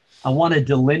want to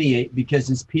delineate,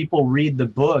 because as people read the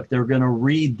book, they're going to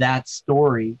read that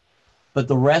story. But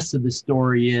the rest of the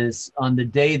story is on the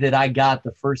day that I got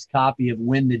the first copy of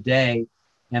Win the Day,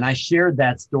 and I shared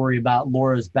that story about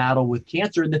Laura's battle with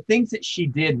cancer and the things that she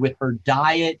did with her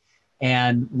diet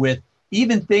and with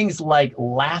even things like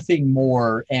laughing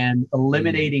more and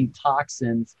eliminating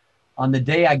toxins. On the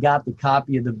day I got the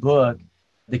copy of the book,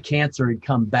 the cancer had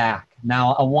come back.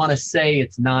 Now, I want to say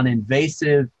it's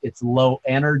non-invasive, it's low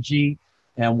energy,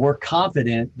 and we're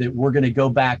confident that we're going to go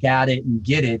back at it and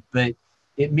get it. But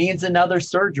it means another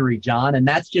surgery, John. And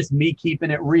that's just me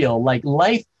keeping it real. Like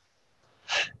life,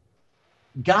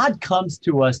 God comes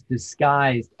to us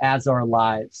disguised as our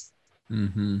lives.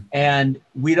 Mm-hmm. And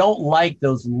we don't like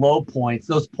those low points,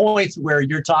 those points where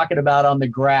you're talking about on the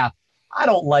graph. I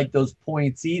don't like those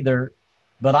points either.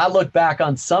 But I look back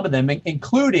on some of them,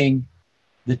 including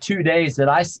the 2 days that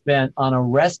I spent on a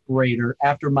respirator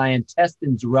after my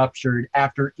intestines ruptured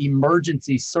after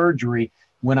emergency surgery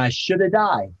when I should have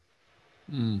died.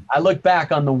 I look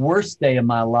back on the worst day of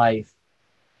my life,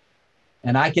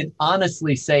 and I can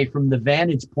honestly say from the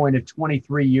vantage point of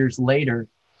 23 years later,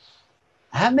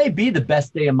 that may be the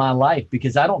best day of my life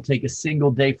because I don't take a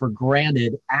single day for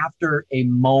granted after a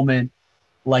moment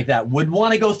like that. Wouldn't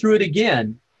want to go through it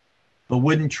again, but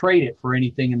wouldn't trade it for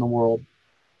anything in the world.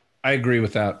 I agree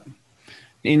with that.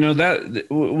 You know, that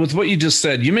with what you just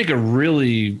said, you make a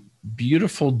really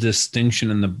beautiful distinction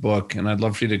in the book, and I'd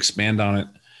love for you to expand on it,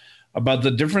 about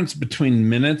the difference between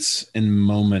minutes and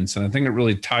moments. And I think it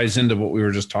really ties into what we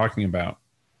were just talking about.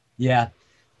 Yeah.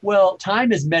 Well,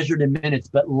 time is measured in minutes,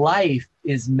 but life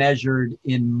is measured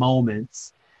in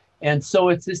moments. And so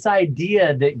it's this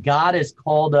idea that God has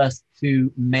called us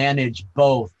to manage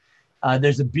both.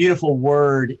 There's a beautiful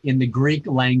word in the Greek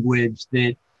language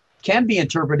that can be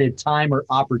interpreted time or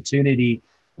opportunity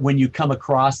when you come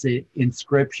across it in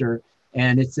scripture.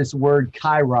 And it's this word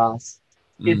kairos.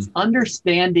 It's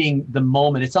understanding the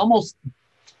moment.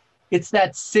 It's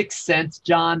that sixth sense,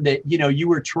 John, that, you know, you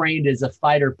were trained as a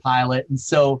fighter pilot. And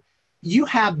so you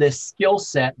have this skill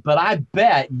set, but I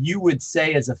bet you would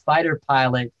say as a fighter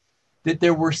pilot that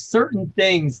there were certain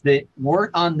things that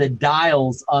weren't on the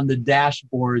dials on the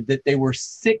dashboard, that they were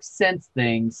sixth sense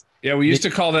things. Yeah, we used to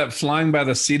call that flying by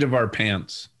the seat of our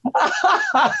pants.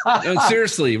 No,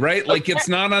 seriously, right? Like it's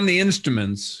not on the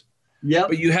instruments. Yep.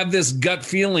 But you have this gut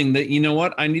feeling that, you know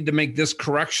what, I need to make this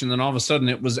correction. And all of a sudden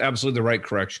it was absolutely the right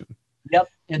correction. Yep.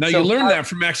 And now you learn that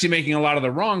from actually making a lot of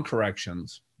the wrong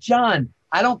corrections. John,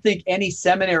 I don't think any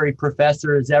seminary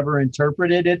professor has ever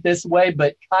interpreted it this way,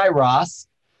 but kairos,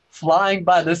 flying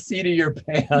by the seat of your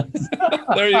pants.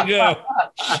 There you go.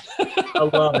 I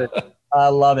love it. I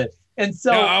love it. And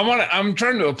so I'm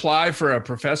trying to apply for a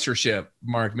professorship,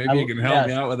 Mark. Maybe you can help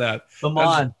me out with that. Come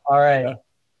on. All right. Yeah.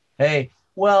 Hey,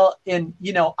 well, and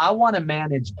you know, I want to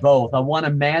manage both. I want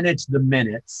to manage the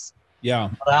minutes. Yeah.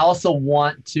 But I also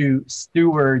want to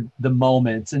steward the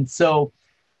moments. And so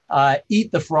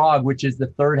Eat the Frog, which is the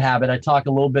third habit, I talk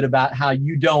a little bit about how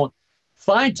you don't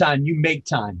find time, you make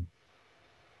time.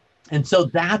 And so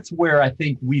that's where I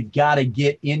think we've got to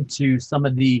get into some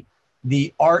of the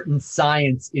art and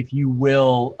science, if you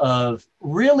will, of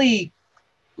really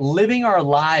living our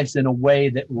lives in a way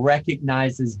that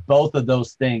recognizes both of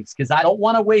those things. Because I don't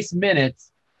want to waste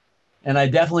minutes, and I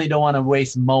definitely don't want to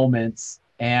waste moments.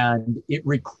 And it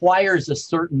requires a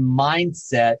certain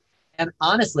mindset. And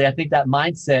honestly, I think that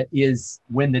mindset is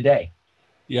win the day.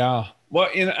 Yeah. Well,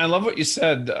 I love what you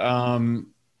said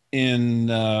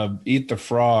in Eat the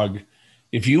Frog.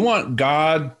 If you want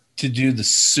God to do the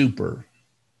super,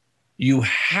 you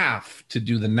have to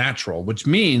do the natural, which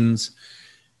means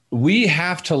we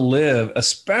have to live,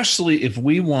 especially if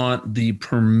we want the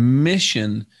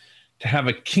permission to have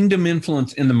a kingdom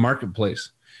influence in the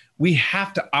marketplace. We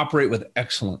have to operate with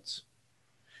excellence.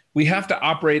 We have to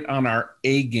operate on our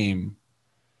A game.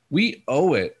 We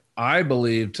owe it, I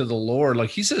believe, to the Lord. Like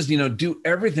he says, you know, do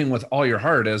everything with all your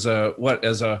heart not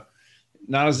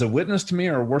as a witness to me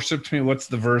or worship to me. What's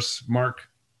the verse, Mark?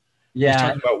 Yeah. He's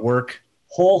talking about work.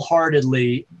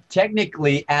 Wholeheartedly,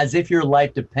 technically, as if your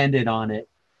life depended on it.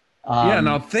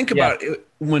 Now think about it.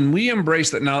 When we embrace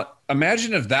that, now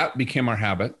imagine if that became our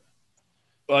habit.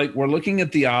 Like we're looking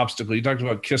at the obstacle. You talked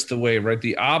about kiss the wave, right?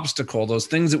 The obstacle, those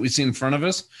things that we see in front of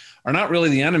us are not really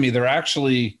the enemy.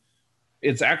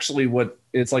 It's actually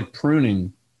like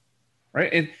pruning,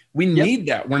 right? And we need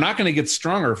that. We're not going to get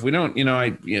stronger if we don't,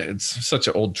 it's such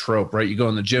an old trope, right? You go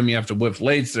in the gym, you have to whip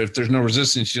weights. If there's no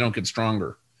resistance, you don't get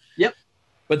stronger. Yep.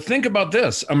 But think about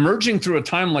this, emerging through a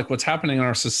time like what's happening in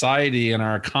our society and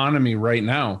our economy right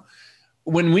now.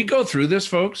 When we go through this,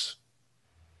 folks,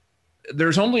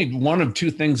 there's only one of two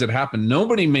things that happen.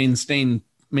 Nobody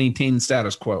maintains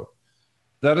status quo.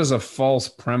 That is a false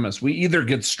premise. We either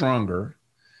get stronger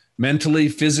mentally,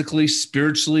 physically,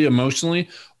 spiritually, emotionally,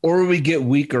 or we get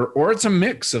weaker, or it's a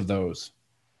mix of those.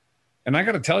 And I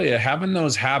got to tell you, having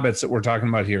those habits that we're talking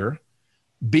about here,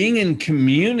 being in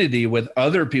community with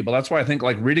other people. That's why I think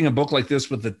like reading a book like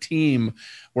this with a team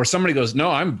where somebody goes,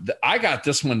 no, I got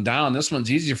this one down. This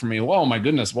one's easier for me. Oh my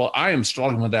goodness. Well, I am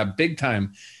struggling with that big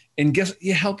time. And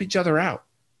you help each other out.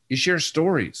 You share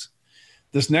stories.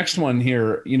 This next one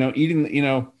here,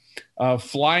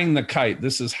 Flying the kite.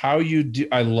 This is how you do.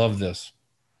 I love this.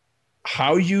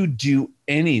 How you do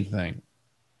anything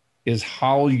is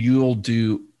how you'll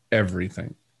do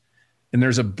everything. And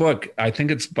there's a book, I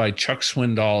think it's by Chuck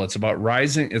Swindoll. It's about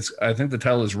rising. I think the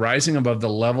title is Rising Above the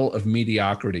Level of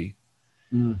Mediocrity.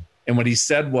 And what he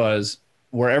said was,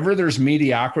 wherever there's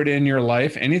mediocrity in your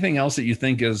life, anything else that you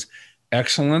think is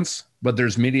excellence, but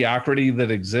there's mediocrity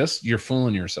that exists, you're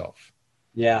fooling yourself.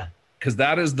 Yeah. Because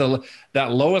that is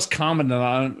that lowest common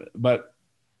denominator. But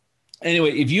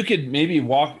anyway, if you could maybe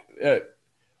walk,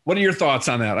 what are your thoughts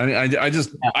on that? I mean, I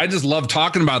just love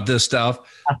talking about this stuff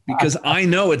because I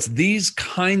know it's these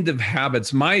kind of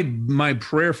habits. My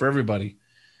prayer for everybody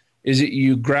is that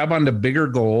you grab onto bigger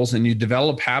goals and you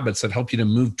develop habits that help you to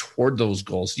move toward those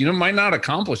goals. You might not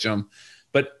accomplish them,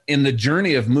 but in the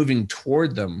journey of moving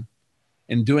toward them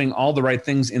and doing all the right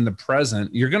things in the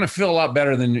present, you're going to feel a lot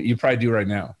better than you probably do right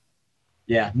now.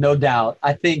 Yeah, no doubt.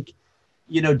 I think,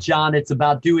 John, it's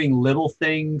about doing little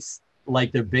things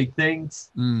like they're big things.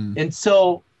 And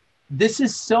so this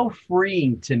is so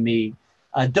freeing to me.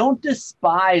 Don't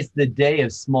despise the day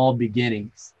of small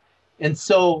beginnings. And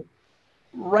so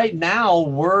right now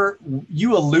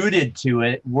you alluded to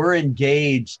it, we're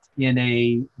engaged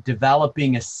in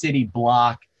developing a city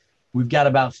block. We've got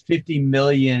about 50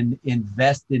 million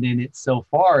invested in it so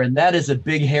far. And that is a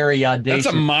big, hairy, audacious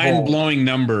That's a mind-blowing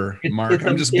number, Mark.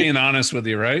 I'm just being honest with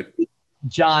you, right?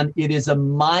 John, it is a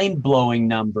mind-blowing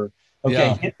number. Okay,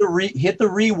 yeah. Hit the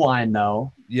rewind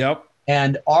though. Yep.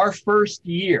 And our first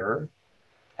year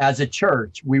as a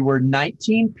church, we were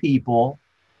 19 people,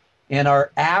 and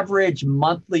our average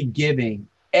monthly giving,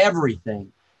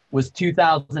 everything, was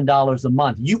 $2,000 a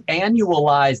month. You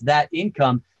annualize that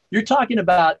income, you're talking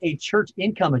about a church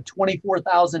income of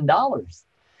 $24,000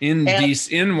 in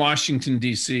Washington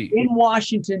D.C. In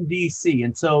Washington D.C.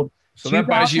 And so that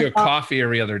buys you a coffee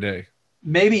every other day,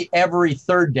 maybe every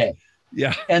third day.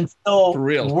 Yeah. And so for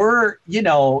real. We're,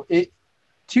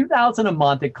 $2,000 a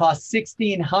month. It cost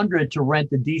 $1,600 to rent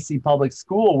the DC public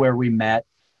school where we met.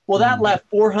 Well, that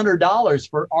left $400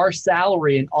 for our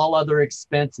salary and all other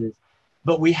expenses.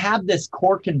 But we have this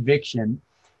core conviction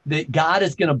that God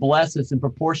is going to bless us in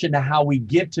proportion to how we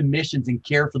give to missions and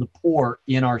care for the poor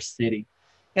in our city.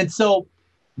 And so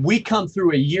we come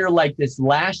through a year like this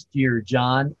last year,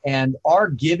 John, and our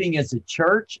giving as a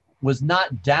church was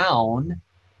not down.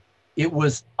 It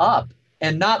was up.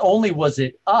 And not only was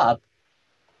it up,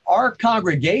 our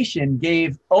congregation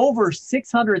gave over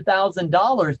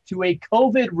 $600,000 to a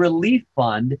COVID relief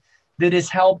fund that has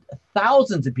helped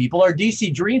thousands of people. Our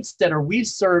DC Dream Center, we've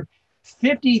served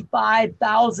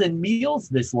 55,000 meals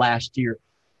this last year.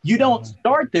 You don't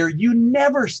start there. You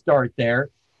never start there.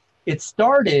 It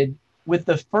started with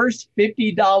the first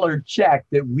 $50 check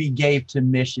that we gave to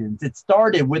missions. It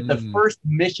started with the first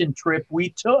mission trip we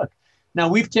took. Now,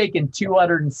 we've taken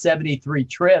 273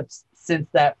 trips since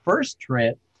that first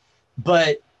trip,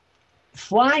 but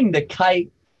flying the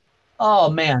kite, oh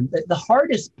man, the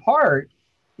hardest part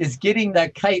is getting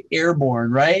that kite airborne,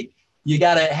 right? You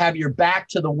got to have your back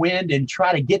to the wind and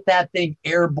try to get that thing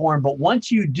airborne. But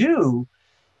once you do,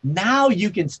 now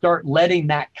you can start letting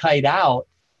that kite out,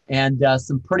 and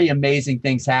some pretty amazing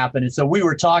things happen. And so we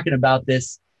were talking about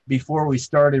this before we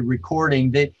started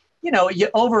recording, that you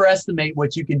overestimate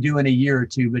what you can do in a year or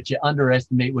two, but you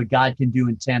underestimate what God can do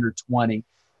in 10 or 20.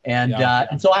 And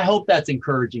and so I hope that's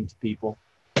encouraging to people.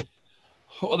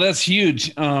 Well, that's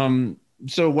huge.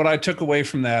 So what I took away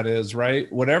from that is,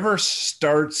 right, whatever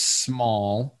starts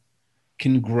small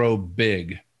can grow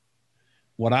big.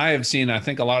 What I have seen, I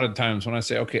think a lot of times when I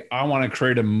say, okay, I want to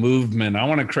create a movement, I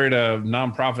want to create a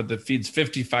nonprofit that feeds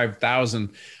 55,000.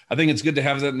 I think it's good to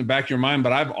have that in the back of your mind.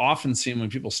 But I've often seen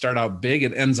when people start out big,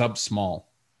 it ends up small.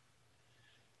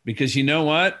 Because you know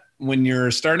what? When you're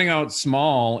starting out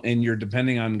small and you're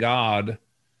depending on God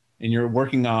and you're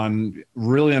working on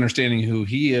really understanding who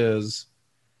He is,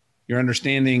 you're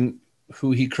understanding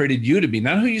who He created you to be,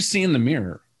 not who you see in the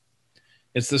mirror.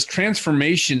 It's this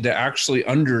transformation to actually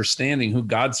understanding who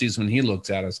God sees when He looks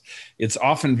at us. It's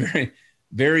often very,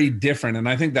 very different. And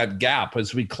I think that gap,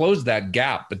 as we close that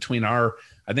gap between our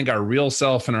real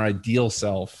self and our ideal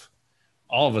self,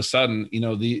 all of a sudden,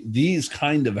 these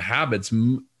kind of habits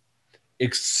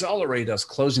accelerate us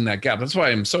closing that gap. That's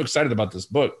why I'm so excited about this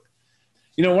book.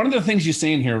 One of the things you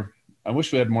say in here, I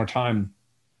wish we had more time,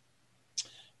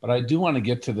 but I do want to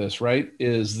get to this, right?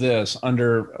 This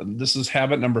is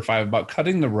habit number 5 about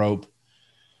cutting the rope.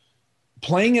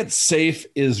 Playing it safe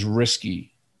is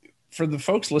risky. For the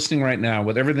folks listening right now,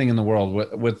 with everything in the world,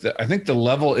 I think the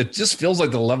level, it just feels like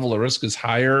the level of risk is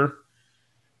higher,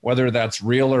 whether that's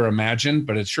real or imagined,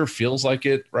 but it sure feels like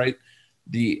it, right?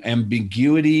 the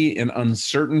ambiguity and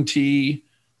uncertainty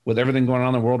with everything going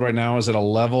on in the world right now is at a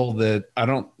level that I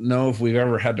don't know if we've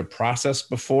ever had to process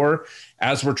before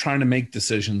as we're trying to make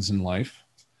decisions in life.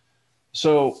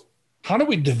 So how do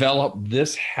we develop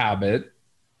this habit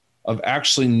of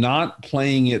actually not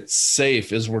playing it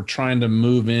safe as we're trying to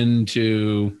move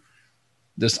into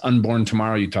this unborn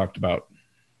tomorrow you talked about?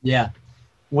 Yeah.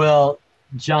 Well,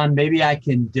 John, maybe I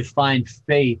can define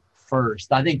faith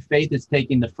first. I think faith is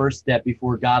taking the first step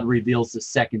before God reveals the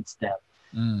second step.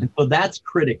 And so that's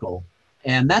critical.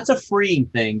 And that's a freeing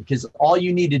thing because all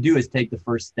you need to do is take the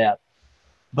first step.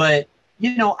 But,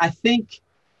 I think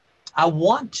I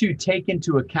want to take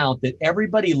into account that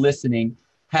everybody listening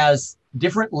has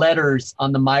different letters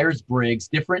on the Myers-Briggs,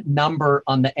 different number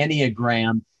on the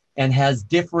Enneagram, and has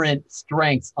different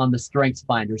strengths on the Strengths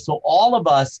Finder. So all of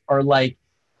us are like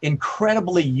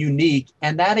incredibly unique,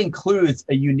 and that includes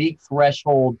a unique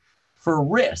threshold for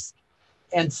risk.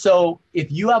 And so if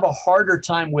you have a harder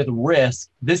time with risk,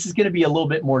 this is going to be a little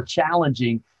bit more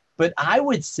challenging. But I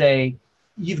would say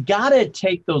you've got to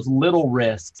take those little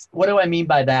risks. What do I mean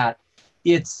by that?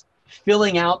 It's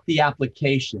filling out the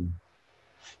application.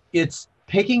 It's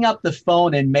picking up the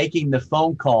phone and making the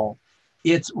phone call.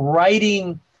 It's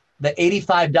writing the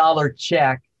 $85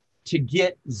 check to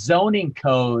get zoning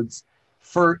codes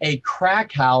for a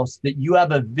crack house that you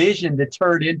have a vision to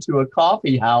turn into a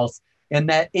coffee house. And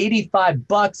that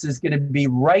 $85 is going to be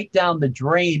right down the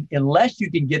drain unless you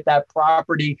can get that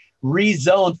property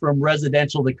rezoned from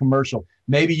residential to commercial.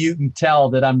 Maybe you can tell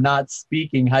that I'm not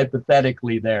speaking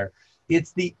hypothetically there.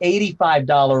 It's the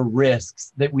 $85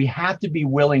 risks that we have to be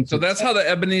willing to. So that's how the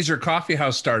Ebenezer Coffee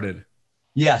House started.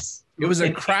 Yes. It was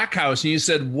a crack house. And you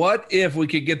said, what if we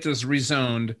could get this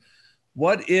rezoned?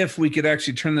 What if we could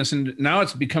actually turn this into, now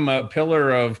it's become a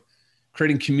pillar of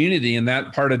creating community in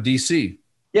that part of DC.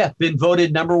 Yeah, been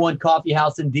voted #1 coffee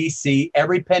house in DC.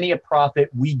 Every penny of profit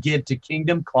we give to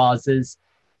kingdom causes.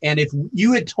 And if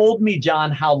you had told me,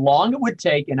 John, how long it would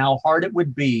take and how hard it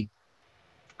would be,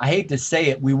 I hate to say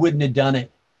it, we wouldn't have done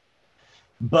it.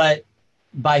 But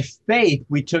by faith,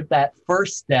 we took that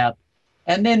first step,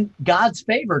 and then God's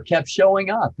favor kept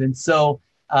showing up. And so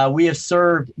we have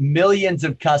served millions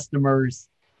of customers,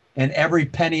 and every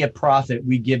penny of profit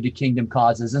we give to kingdom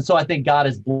causes. And so I think God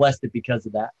has blessed it because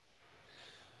of that.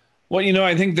 Well,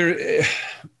 I think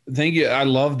thank you. I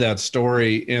love that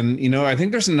story. And, I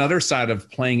think there's another side of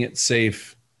playing it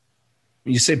safe.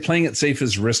 You say playing it safe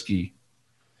is risky.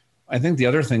 I think the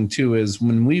other thing too is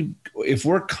if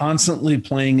we're constantly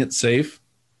playing it safe,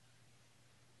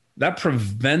 that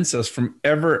prevents us from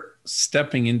ever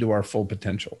stepping into our full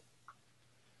potential.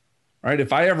 Right?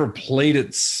 If I ever played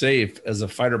it safe as a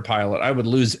fighter pilot, I would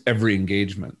lose every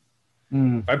engagement.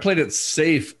 If I played it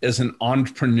safe as an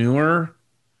entrepreneur,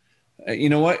 you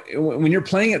know what? When you're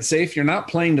playing it safe, you're not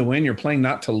playing to win, you're playing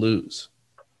not to lose.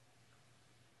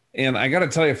 And I got to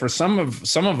tell you, for some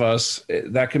of us,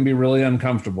 that can be really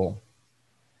uncomfortable.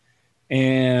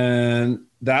 And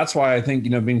that's why I think,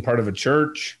 being part of a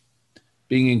church,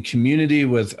 being in community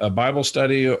with a Bible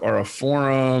study or a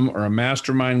forum or a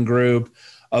mastermind group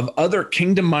of other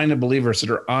kingdom-minded believers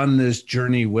that are on this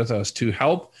journey with us to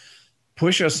help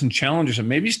push us and challenge us and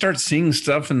maybe start seeing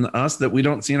stuff in us that we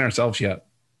don't see in ourselves yet.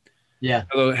 Yeah.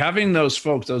 So having those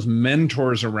folks, those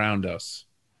mentors around us,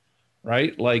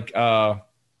 right? Like,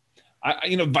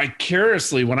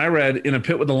 vicariously, when I read In a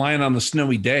Pit with a Lion on the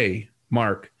Snowy Day,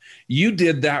 Mark, you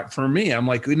did that for me. I'm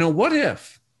like, what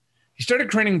if? You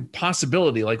started creating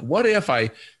possibility. Like, what if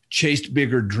I chased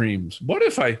bigger dreams? What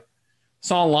if I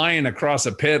saw a lion across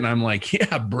a pit and I'm like,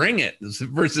 yeah, bring it,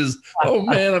 versus, oh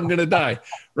man, I'm going to die.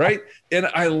 Right. And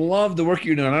I love the work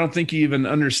you're doing. I don't think you even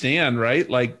understand, right?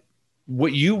 Like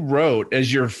what you wrote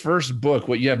as your first book,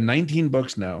 you have 19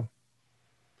 books now.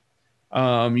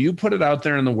 You put it out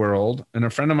there in the world, and a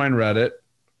friend of mine read it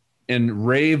and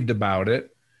raved about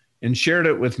it and shared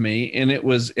it with me. And it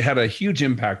had a huge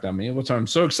impact on me. So I'm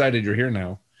so excited you're here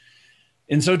now.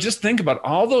 And so just think about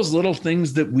all those little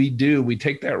things that we do. We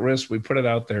take that risk, we put it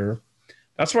out there.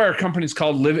 That's why our company's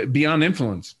called Live Beyond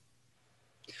Influence.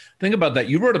 Think about that.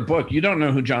 You wrote a book. You don't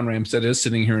know who John Ramstead is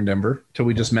sitting here in Denver till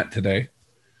we just met today,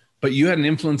 but you had an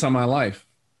influence on my life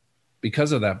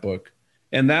because of that book.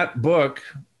 And that book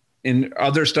and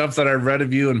other stuff that I've read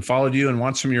of you and followed you and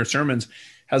watched some of your sermons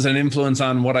has an influence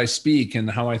on what I speak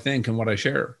and how I think and what I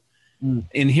share.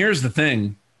 And here's the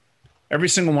thing. Every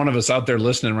single one of us out there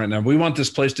listening right now, we want this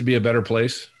place to be a better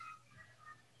place.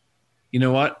 You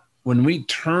know what? When we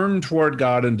turn toward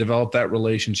God and develop that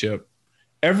relationship,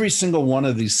 every single one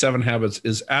of these 7 habits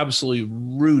is absolutely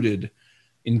rooted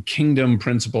in kingdom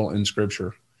principle in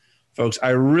Scripture. Folks, I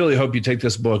really hope you take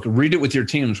this book, read it with your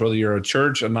teams, whether you're a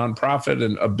church, a nonprofit,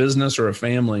 and a business, or a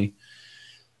family.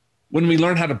 When we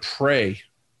learn how to pray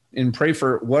and pray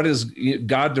for what is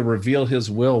God to reveal his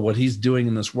will, what he's doing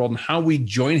in this world, and how we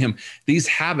join him, these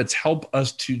habits help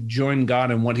us to join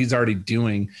God in what he's already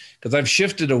doing. Because I've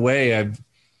shifted away.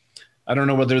 I don't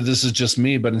know whether this is just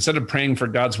me, but instead of praying for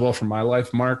God's will for my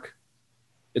life, Mark,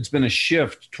 it's been a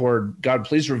shift toward, God,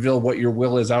 please reveal what your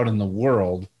will is out in the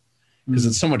world, because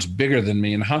it's so much bigger than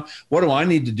me. And what do I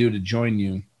need to do to join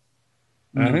you?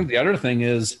 And I think the other thing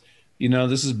is,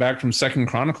 this is back from 2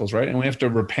 Chronicles, right? And we have to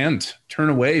repent, turn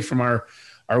away from our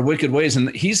wicked ways. And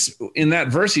he's in that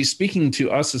verse, he's speaking to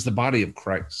us as the body of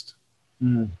Christ.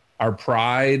 Our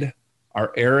pride,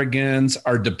 our arrogance,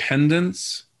 our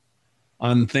dependence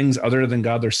on things other than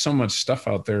God. There's so much stuff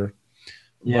out there.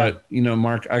 Yeah. But,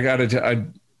 Mark,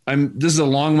 this is a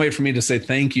long way for me to say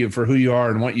thank you for who you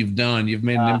are and what you've done. You've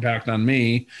made an impact on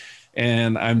me,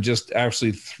 and I'm just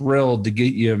absolutely thrilled to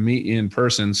get you to meet you in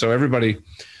person. So everybody,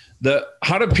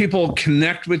 how do people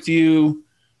connect with you,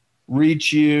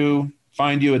 reach you,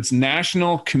 find you? It's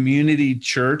National Community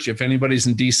Church. If anybody's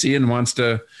in DC and wants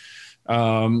to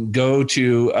go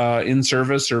to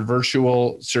in-service or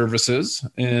virtual services.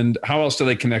 And how else do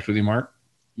they connect with you, Mark?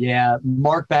 Yeah,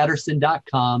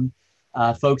 markbatterson.com.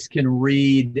 Folks can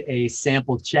read a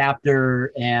sample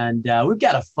chapter, and we've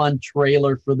got a fun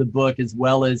trailer for the book, as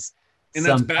well as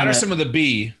that's Batterson with a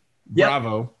B. Yep.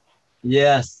 Bravo.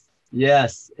 Yes.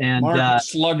 And Mark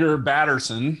Slugger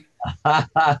Batterson.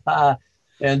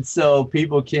 And so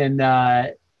people can,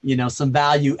 some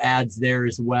value adds there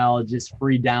as well, just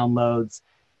free downloads.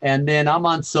 And then I'm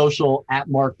on social at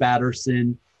Mark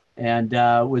Batterson, and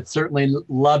would certainly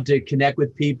love to connect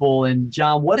with people. And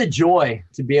John, what a joy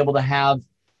to be able to have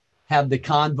the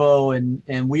convo,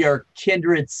 and we are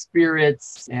kindred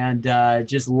spirits, and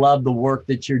just love the work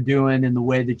that you're doing and the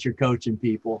way that you're coaching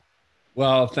people.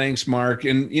 Well, thanks, Mark.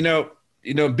 And,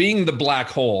 being the black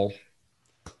hole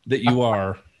that you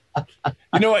are,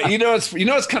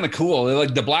 it's kind of cool.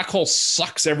 Like, the black hole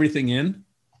sucks everything in.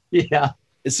 Yeah.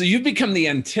 So you've become the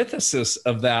antithesis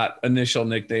of that initial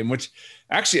nickname, which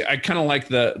actually I kind of like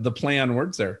the play on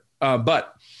words there.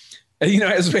 But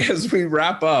as we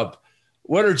wrap up,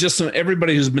 what are just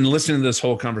everybody who's been listening to this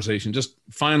whole conversation, just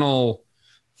final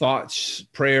thoughts,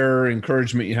 prayer,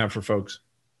 encouragement you have for folks?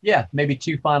 Yeah, maybe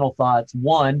 2 final thoughts.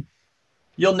 1,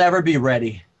 you'll never be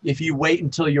ready. If you wait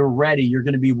until you're ready, you're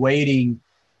going to be waiting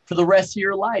for the rest of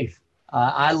your life.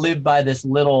 I live by this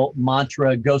little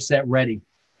mantra, go, set, ready.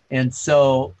 And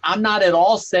so I'm not at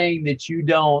all saying that you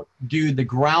don't do the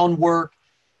groundwork,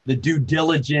 the due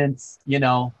diligence,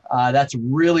 that's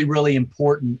really, really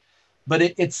important. But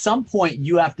at some point,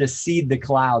 you have to seed the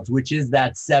clouds, which is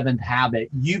that 7th habit.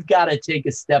 You've got to take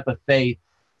a step of faith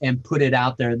and put it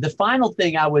out there. The final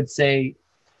thing I would say,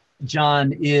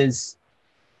 John, is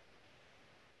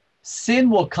sin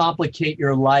will complicate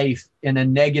your life in a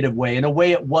negative way, in a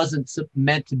way it wasn't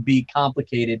meant to be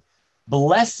complicated.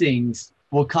 Blessings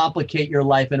will complicate your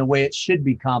life in a way it should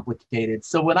be complicated.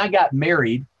 So when I got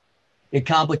married, it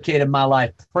complicated my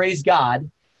life. Praise God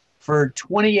for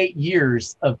 28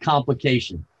 years of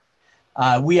complication.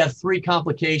 We have 3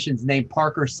 complications named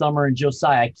Parker, Summer, and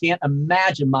Josiah. I can't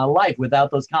imagine my life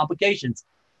without those complications.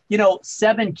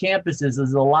 7 campuses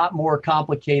is a lot more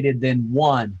complicated than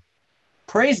 1.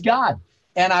 Praise God.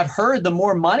 And I've heard the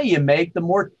more money you make, the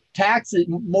more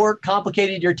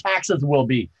complicated your taxes will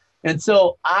be. And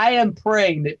so I am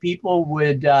praying that people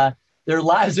would, their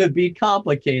lives would be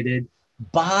complicated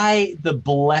by the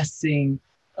blessing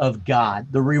of God.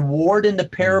 The reward in the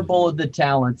parable of the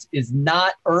talents is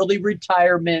not early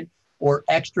retirement or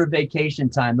extra vacation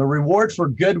time. The reward for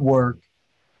good work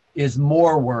is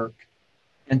more work.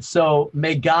 And so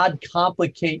may God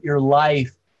complicate your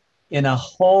life in a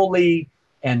holy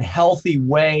and healthy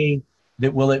way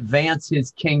that will advance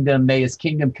his kingdom. May his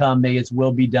kingdom come. May his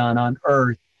will be done on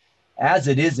earth as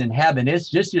it is in heaven. It's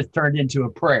just turned into a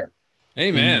prayer.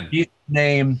 Amen. In Jesus'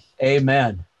 name,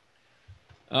 amen.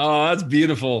 Oh, that's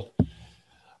beautiful.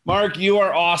 Mark, you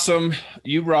are awesome.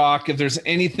 You rock. If there's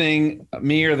anything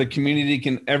me or the community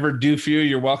can ever do for you,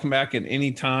 you're welcome back at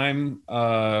any time.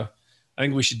 I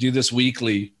think we should do this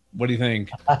weekly. What do you think?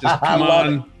 Just come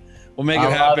on. We'll make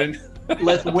it happen.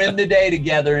 Let's win the day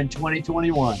together in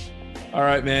 2021. All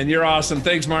right, man. You're awesome.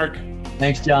 Thanks, Mark.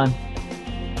 Thanks, John.